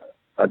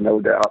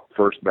no doubt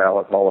first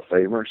ballot Hall of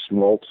Famer?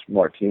 Smoltz,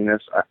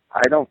 Martinez?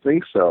 I don't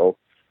think so.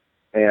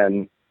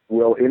 And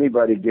will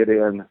anybody get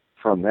in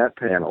from that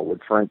panel?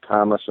 Would Frank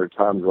Thomas or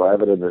Tom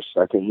Glavine in their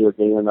second year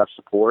gain enough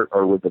support,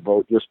 or would the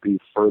vote just be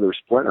further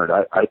splintered?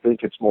 I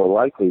think it's more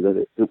likely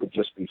that it would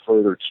just be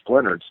further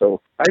splintered.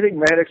 So I think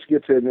Maddux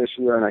gets in this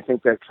year, and I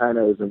think that kind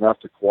of is enough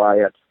to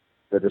quiet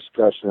the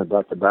discussion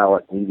about the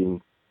ballot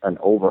needing an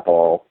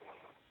overhaul.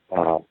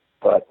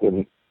 But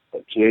in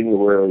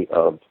January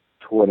of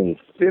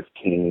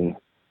 2015,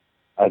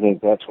 I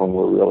think that's when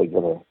we're really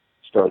going to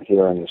start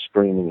hearing the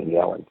screaming and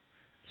yelling.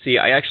 See,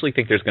 I actually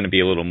think there's going to be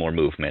a little more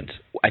movement.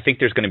 I think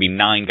there's going to be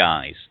 9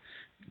 guys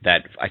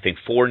that I think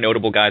 4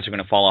 notable guys are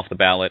going to fall off the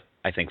ballot.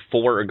 I think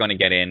 4 are going to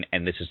get in,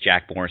 and this is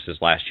Jack Morris's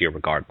last year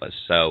regardless.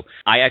 So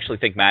I actually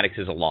think Maddux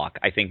is a lock.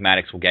 I think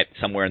Maddux will get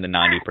somewhere in the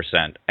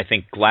 90%. I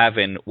think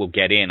Glavine will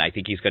get in. I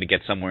think he's going to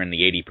get somewhere in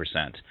the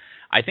 80%.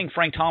 I think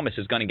Frank Thomas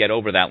is going to get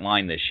over that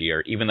line this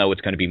year, even though it's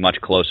going to be much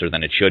closer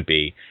than it should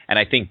be. And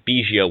I think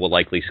Biggio will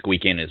likely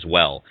squeak in as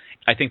well.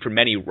 I think for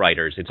many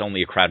writers, it's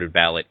only a crowded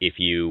ballot if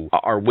you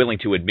are willing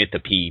to admit the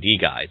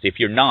PED guys. If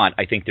you're not,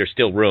 I think there's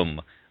still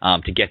room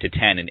to get to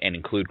 10 and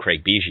include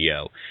Craig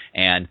Biggio.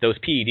 And those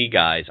PED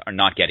guys are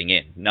not getting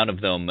in. None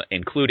of them,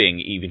 including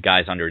even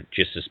guys under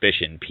just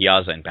suspicion,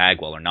 Piazza and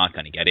Bagwell, are not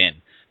going to get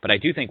in. But I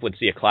do think we'd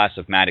see a class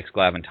of Maddux,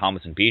 Glavine,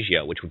 Thomas, and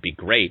Biggio, which would be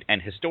great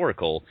and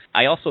historical.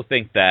 I also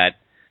think that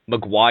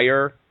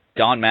McGuire,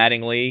 Don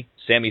Mattingly,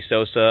 Sammy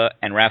Sosa,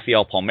 and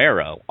Rafael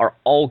Palmeiro are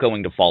all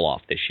going to fall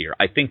off this year.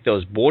 I think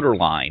those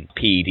borderline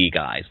PED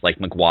guys like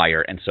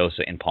McGuire and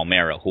Sosa and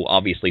Palmeiro, who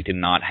obviously did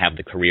not have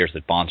the careers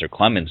that Bonds or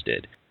Clemens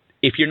did,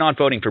 if you're not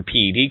voting for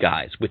PED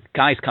guys, with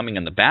guys coming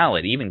on the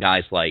ballot, even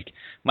guys like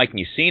Mike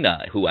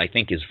Mussina, who I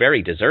think is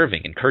very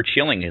deserving, and Curt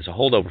Schilling is a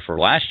holdover for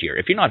last year,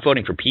 if you're not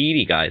voting for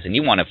PED guys and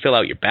you want to fill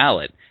out your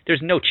ballot,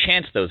 there's no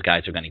chance those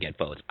guys are going to get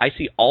votes. I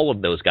see all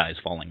of those guys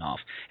falling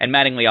off. And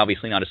Mattingly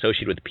obviously not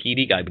associated with the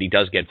PED guy, but he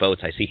does get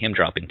votes. I see him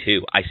dropping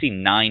too. I see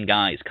 9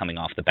 guys coming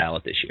off the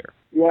ballot this year.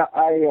 Yeah,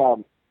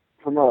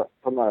 from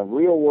a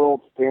real world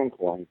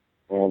standpoint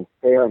and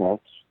fairness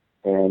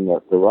and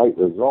the right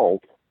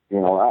result,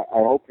 I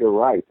hope you're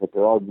right that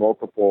there are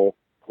multiple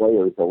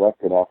players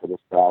elected off of this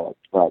ballot.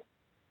 But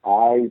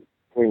I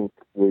think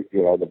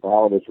the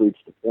ballot has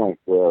reached a point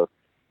where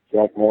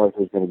Jack Morris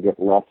is going to get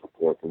less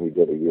support than he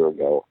did a year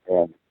ago,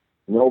 and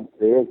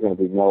there is going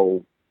to be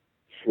no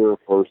sure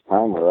first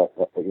timer,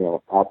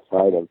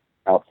 outside of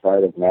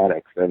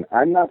Maddux. And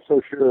I'm not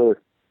so sure.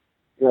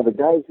 The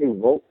guys who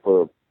vote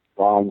for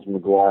Bonds,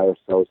 McGuire,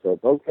 Sosa,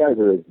 those guys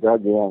are as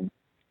dug in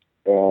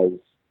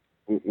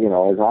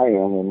as I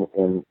am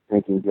in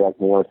thinking Jack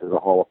Morris is a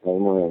Hall of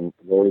Famer and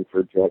voting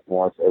for Jack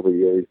Morris every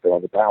year he's been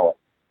on the ballot.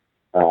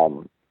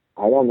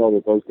 I don't know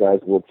that those guys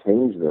will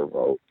change their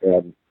vote.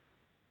 And,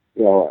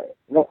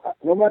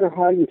 no matter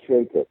how you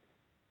shake it,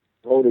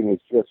 voting is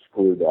just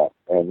screwed up.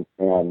 And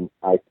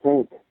I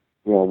think,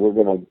 we're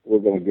going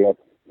to get,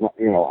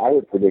 I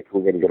would predict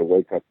we're going to get a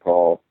wake-up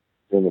call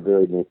in the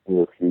very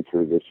near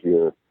future this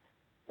year,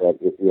 that,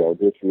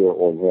 this year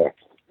or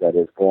next, that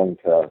is going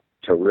to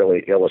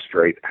really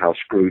illustrate how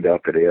screwed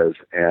up it is.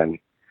 And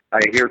I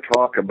hear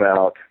talk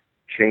about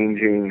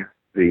changing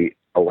the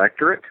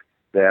electorate,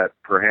 that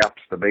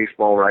perhaps the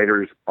baseball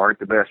writers aren't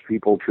the best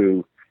people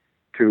to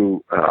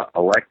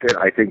elect it.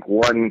 I think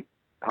one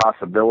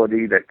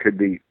possibility that could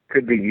be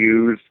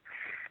used,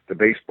 the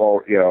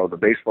baseball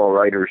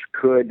writers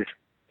could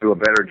do a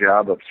better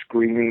job of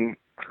screening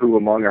who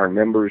among our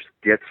members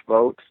gets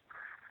votes.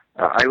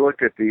 I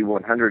looked at the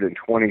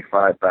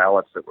 125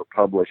 ballots that were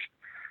published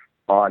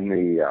on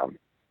the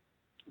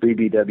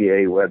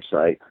BBWA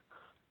website,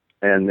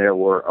 and there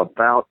were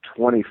about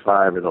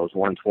 25 of those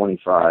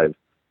 125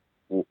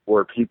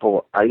 were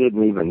people I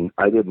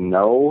didn't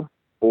know,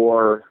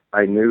 or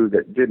I knew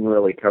that didn't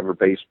really cover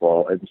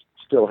baseball and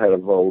still had a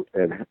vote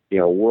and,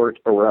 weren't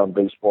around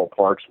baseball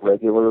parks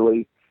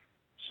regularly.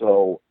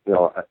 So,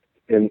 from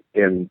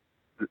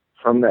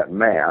that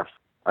math,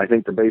 I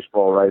think the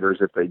baseball writers,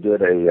 if they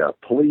did a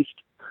police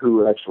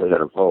who actually had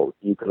a vote,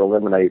 you could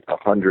eliminate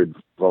 100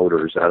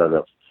 voters out of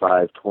the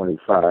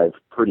 525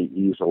 pretty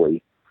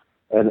easily.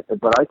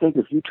 But I think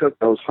if you took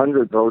those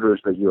 100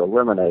 voters that you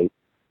eliminate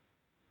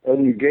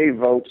and you gave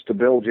votes to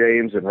Bill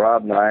James and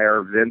Rob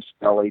Nair, Vince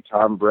Scully,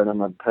 Tom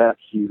Brennan, and Pat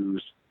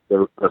Hughes,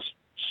 the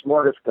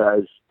smartest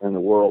guys in the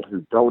world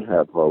who don't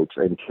have votes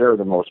and care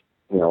the most,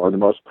 are the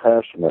most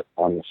passionate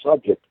on the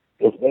subject,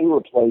 if they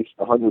replaced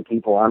 100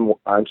 people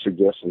I'm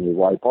suggesting you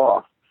wipe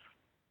off,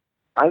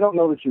 I don't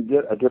know that you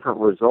get a different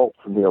result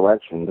from the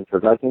election,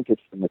 because I think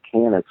it's the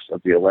mechanics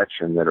of the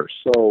election that are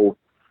so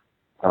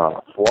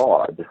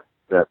flawed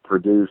that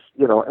produce,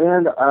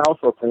 and I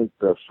also think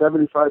the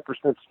 75%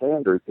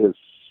 standard is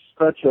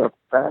such a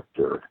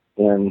factor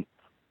in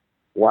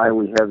why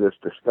we have this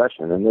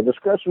discussion. And the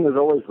discussion is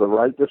always the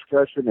right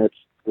discussion. It's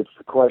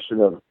the question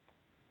of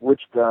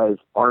which guys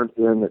aren't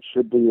in that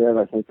should be in.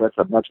 I think that's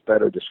a much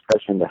better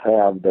discussion to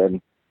have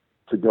than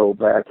to go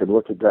back and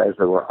look at guys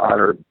that were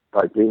honored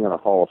by being in a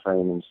Hall of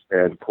Fame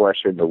and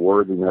question the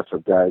worthiness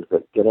of guys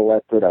that get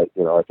elected. I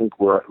think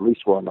we're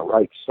on the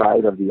right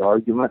side of the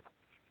argument.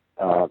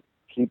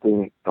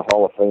 Keeping the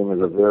Hall of Fame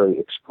is a very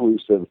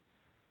exclusive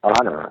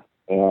honor,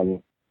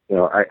 and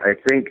I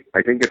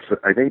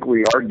think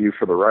we argue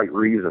for the right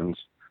reasons,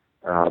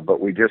 but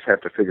we just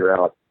have to figure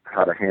out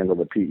how to handle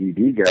the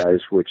PED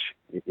guys, which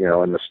in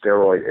the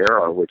steroid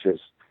era, which is,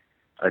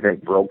 I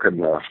think, broken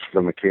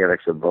the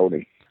mechanics of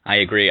voting. I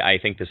agree. I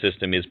think the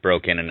system is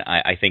broken, and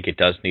I think it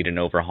does need an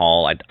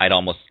overhaul. I'd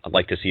almost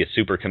like to see a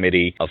super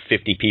committee of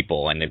 50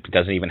 people, and it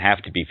doesn't even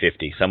have to be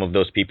 50. Some of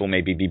those people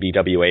may be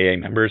BBWAA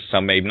members,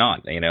 some may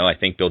not. I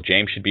think Bill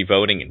James should be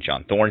voting, and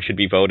John Thorne should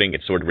be voting.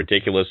 It's sort of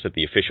ridiculous that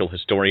the official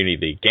historian of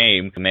the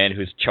game, the man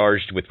who's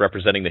charged with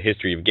representing the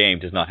history of game,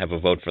 does not have a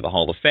vote for the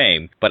Hall of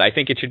Fame. But I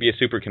think it should be a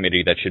super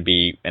committee that should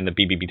be, and the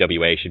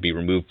BBWAA should be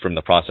removed from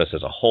the process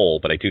as a whole,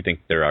 but I do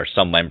think there are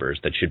some members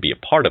that should be a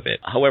part of it.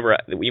 However,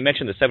 you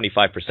mentioned the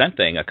 75%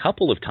 thing a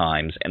couple of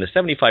times, and the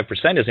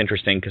 75% is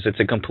interesting because it's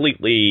a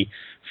completely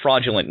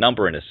fraudulent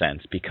number in a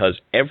sense,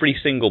 because every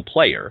single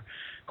player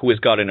who has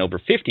gotten over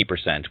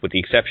 50%, with the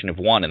exception of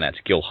one, and that's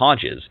Gil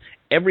Hodges,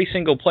 every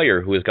single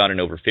player who has gotten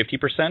over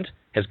 50%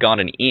 has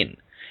gotten in,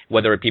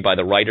 whether it be by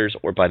the writers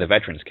or by the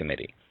Veterans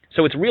Committee.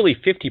 So it's really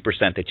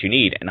 50% that you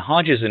need, and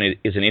Hodges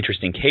is an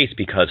interesting case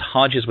because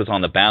Hodges was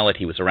on the ballot,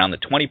 he was around the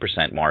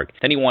 20% mark,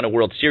 then he won a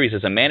World Series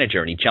as a manager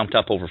and he jumped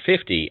up over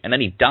 50, and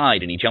then he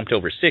died and he jumped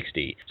over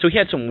 60. So he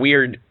had some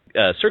weird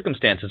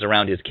circumstances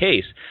around his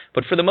case,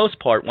 but for the most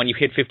part, when you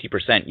hit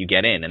 50%, you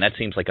get in, and that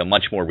seems like a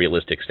much more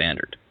realistic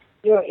standard.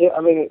 Yeah,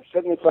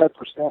 75%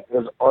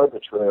 is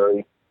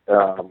arbitrary.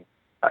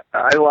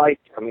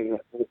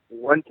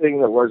 One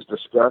thing that was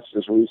discussed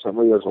as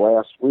recently as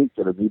last week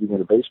at a meeting of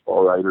the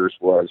baseball writers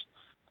was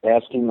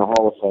asking the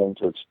Hall of Fame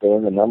to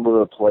expand the number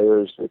of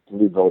players that can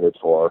be voted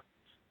for,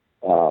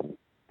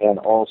 and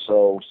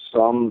also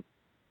some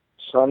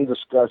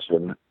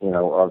discussion,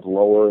 of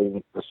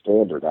lowering the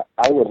standard.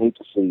 I would hate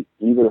to see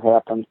either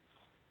happen,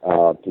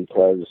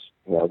 because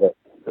the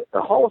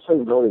Hall of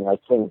Fame voting, I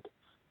think,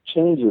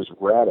 changes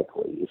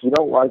radically. If you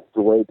don't like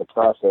the way the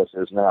process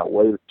is now,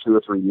 wait 2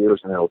 or 3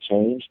 years and it'll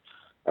change.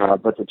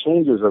 But the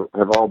changes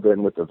have all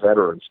been with the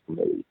Veterans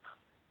Committee.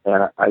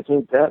 And I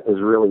think that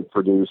has really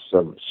produced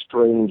some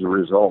strange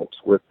results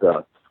with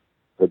the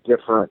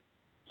different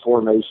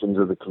formations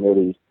of the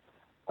committee.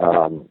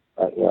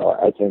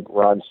 I think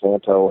Ron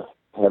Santo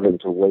having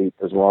to wait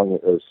as long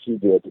as he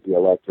did to be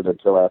elected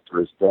until after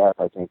his death,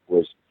 I think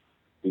was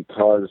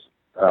because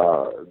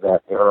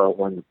that era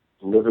when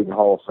living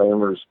Hall of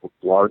Famers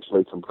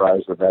largely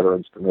comprised the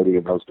Veterans Committee,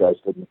 and those guys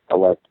didn't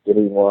elect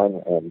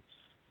anyone, and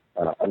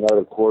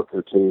another quirk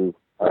or two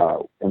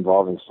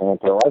involving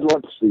Santo. I'd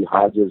love to see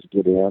Hodges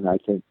get in. I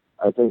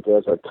think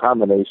as a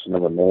combination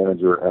of a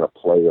manager and a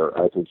player,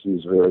 I think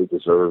he's very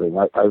deserving.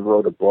 I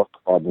wrote a book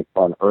on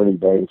Ernie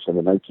Banks and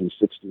the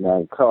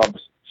 1969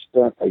 Cubs,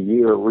 spent a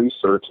year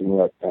researching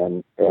it,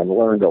 and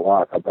learned a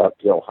lot about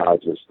Gil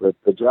Hodges.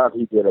 The job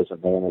he did as a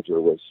manager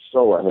was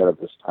so ahead of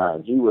his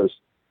time. He was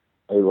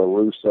a La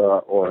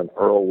Russa or an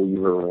Earl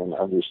Weaver in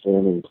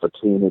understanding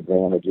platoon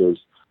advantages,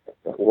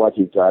 what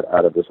he got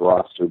out of his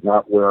roster,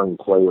 not wearing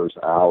players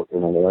out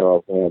in an era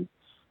when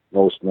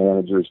most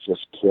managers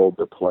just killed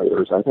their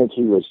players. I think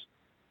he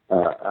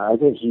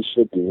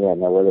should be in.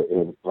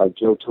 Now, like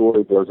Joe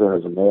Torre goes in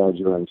as a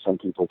manager, and some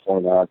people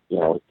point out,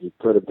 he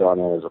could have gone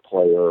in as a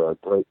player or a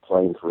great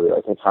playing career.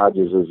 I think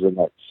Hodges is in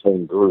that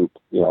same group,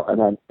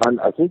 and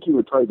I think he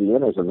would probably be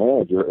in as a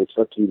manager,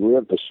 except he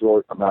lived a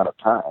short amount of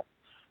time.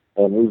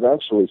 And we've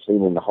actually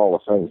seen in the Hall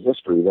of Fame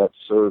history that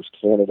serves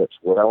candidates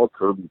well.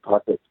 Kirby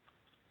Puckett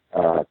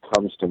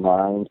comes to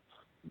mind,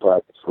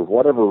 but for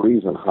whatever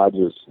reason,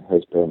 Hodges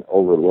has been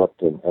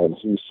overlooked, and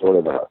he's sort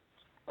of a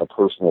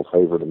personal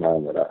favorite of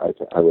mine that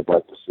I would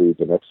like to see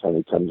the next time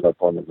he comes up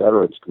on the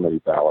Veterans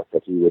Committee ballot,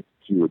 that he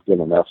would get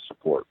enough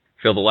support.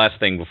 Phil, the last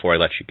thing before I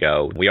let you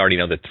go, we already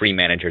know that 3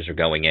 managers are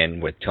going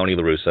in, with Tony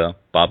La Russa,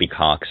 Bobby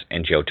Cox,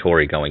 and Joe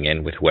Torre going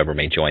in, with whoever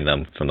may join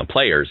them from the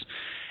players.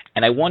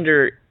 And I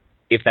wonder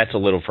if that's a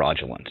little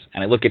fraudulent.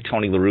 And I look at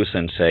Tony La Russa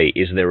and say,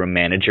 is there a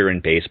manager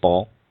in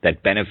baseball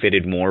that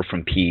benefited more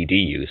from PED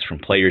use, from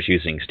players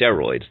using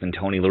steroids, than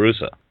Tony La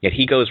Russa? Yet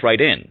he goes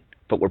right in,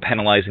 but we're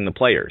penalizing the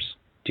players.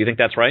 Do you think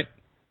that's right?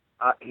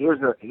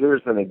 Here's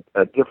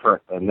a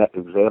different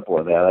example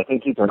of that. I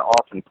think you can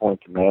often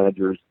point to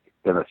managers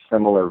in a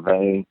similar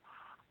vein.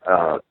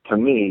 To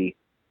me,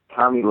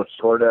 Tommy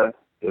Lasorda,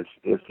 is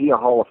he a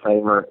Hall of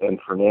Famer, and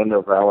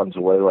Fernando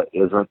Valenzuela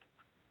isn't?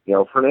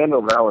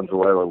 Fernando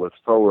Valenzuela was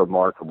so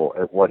remarkable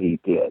at what he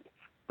did,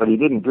 but he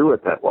didn't do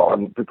it that well,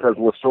 and because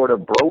Lasorda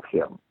broke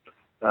him.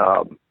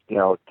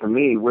 To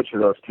me, which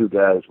of those 2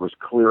 guys was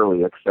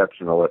clearly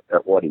exceptional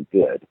at what he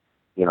did?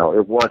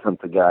 It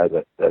wasn't the guy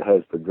that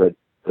has the good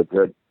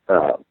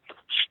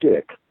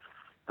shtick.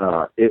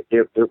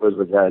 it was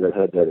the guy that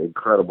had that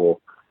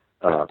incredible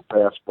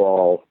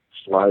fastball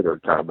slider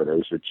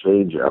combination,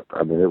 changeup.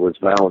 I mean, it was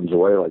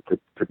Valenzuela could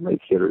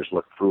make hitters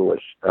look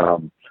foolish.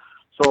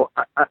 So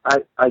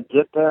I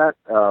get that.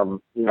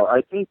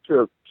 I think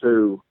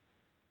to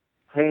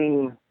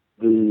hang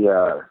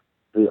the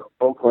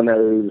Oakland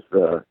A's,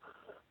 the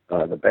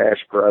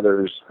Bash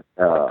brothers,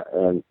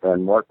 and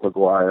Mark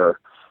McGwire,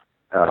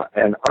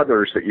 and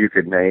others that you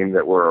could name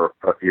that were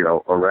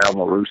around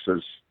La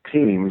Russa's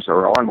teams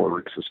or on La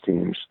Russa's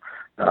teams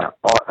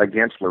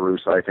against La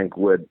Russa, I think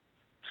would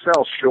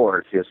sell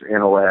short his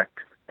intellect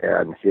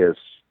and his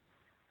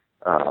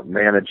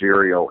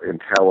managerial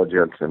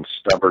intelligence and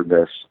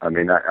stubbornness. I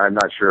mean, I'm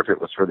not sure if it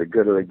was for the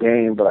good of the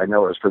game, but I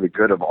know it was for the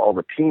good of all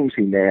the teams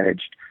he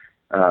managed,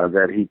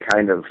 that he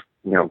kind of,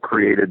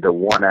 created the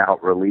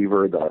one-out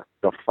reliever,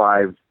 the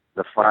five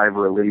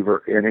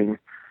reliever inning,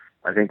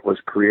 I think was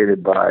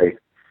created by,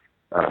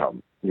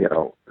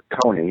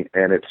 Tony,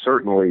 and it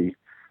certainly,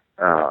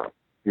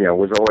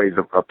 was always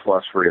a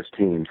plus for his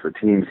teams. The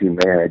teams he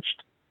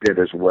managed did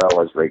as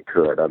well as they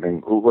could. I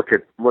mean, look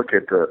at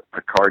the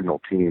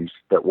Cardinal teams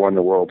that won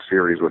the World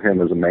Series with him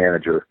as a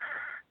manager.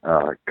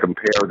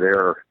 Compare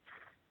their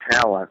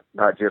talent,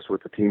 not just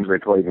with the teams they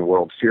played in the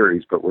World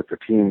Series, but with the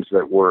teams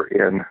that were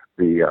in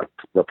the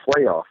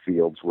playoff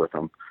fields with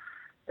them.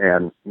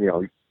 And,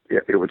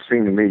 it would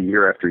seem to me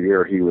year after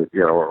year he would,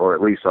 or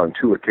at least on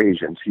 2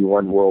 occasions, he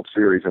won World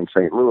Series in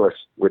St. Louis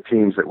with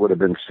teams that would have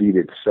been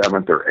seeded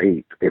 7th or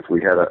 8th if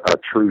we had a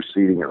true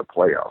seeding in the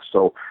playoffs.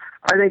 So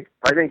I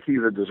think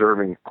he's a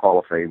deserving Hall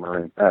of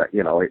Famer,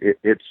 and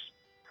it's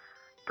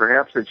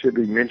perhaps it should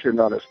be mentioned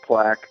on his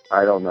plaque.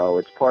 I don't know.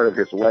 It's part of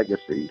his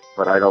legacy,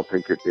 but I don't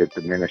think it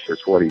diminishes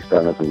what he's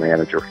done as a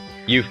manager.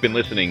 You've been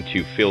listening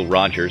to Phil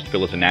Rogers.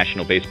 Phil is a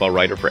national baseball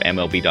writer for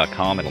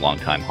MLB.com and a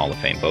longtime Hall of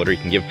Fame voter. You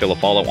can give Phil a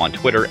follow on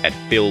Twitter at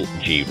Phil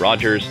G.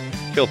 Rogers.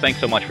 Phil, thanks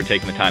so much for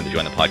taking the time to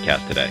join the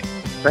podcast today.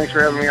 Thanks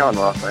for having me on,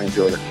 Ross. I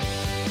enjoyed it.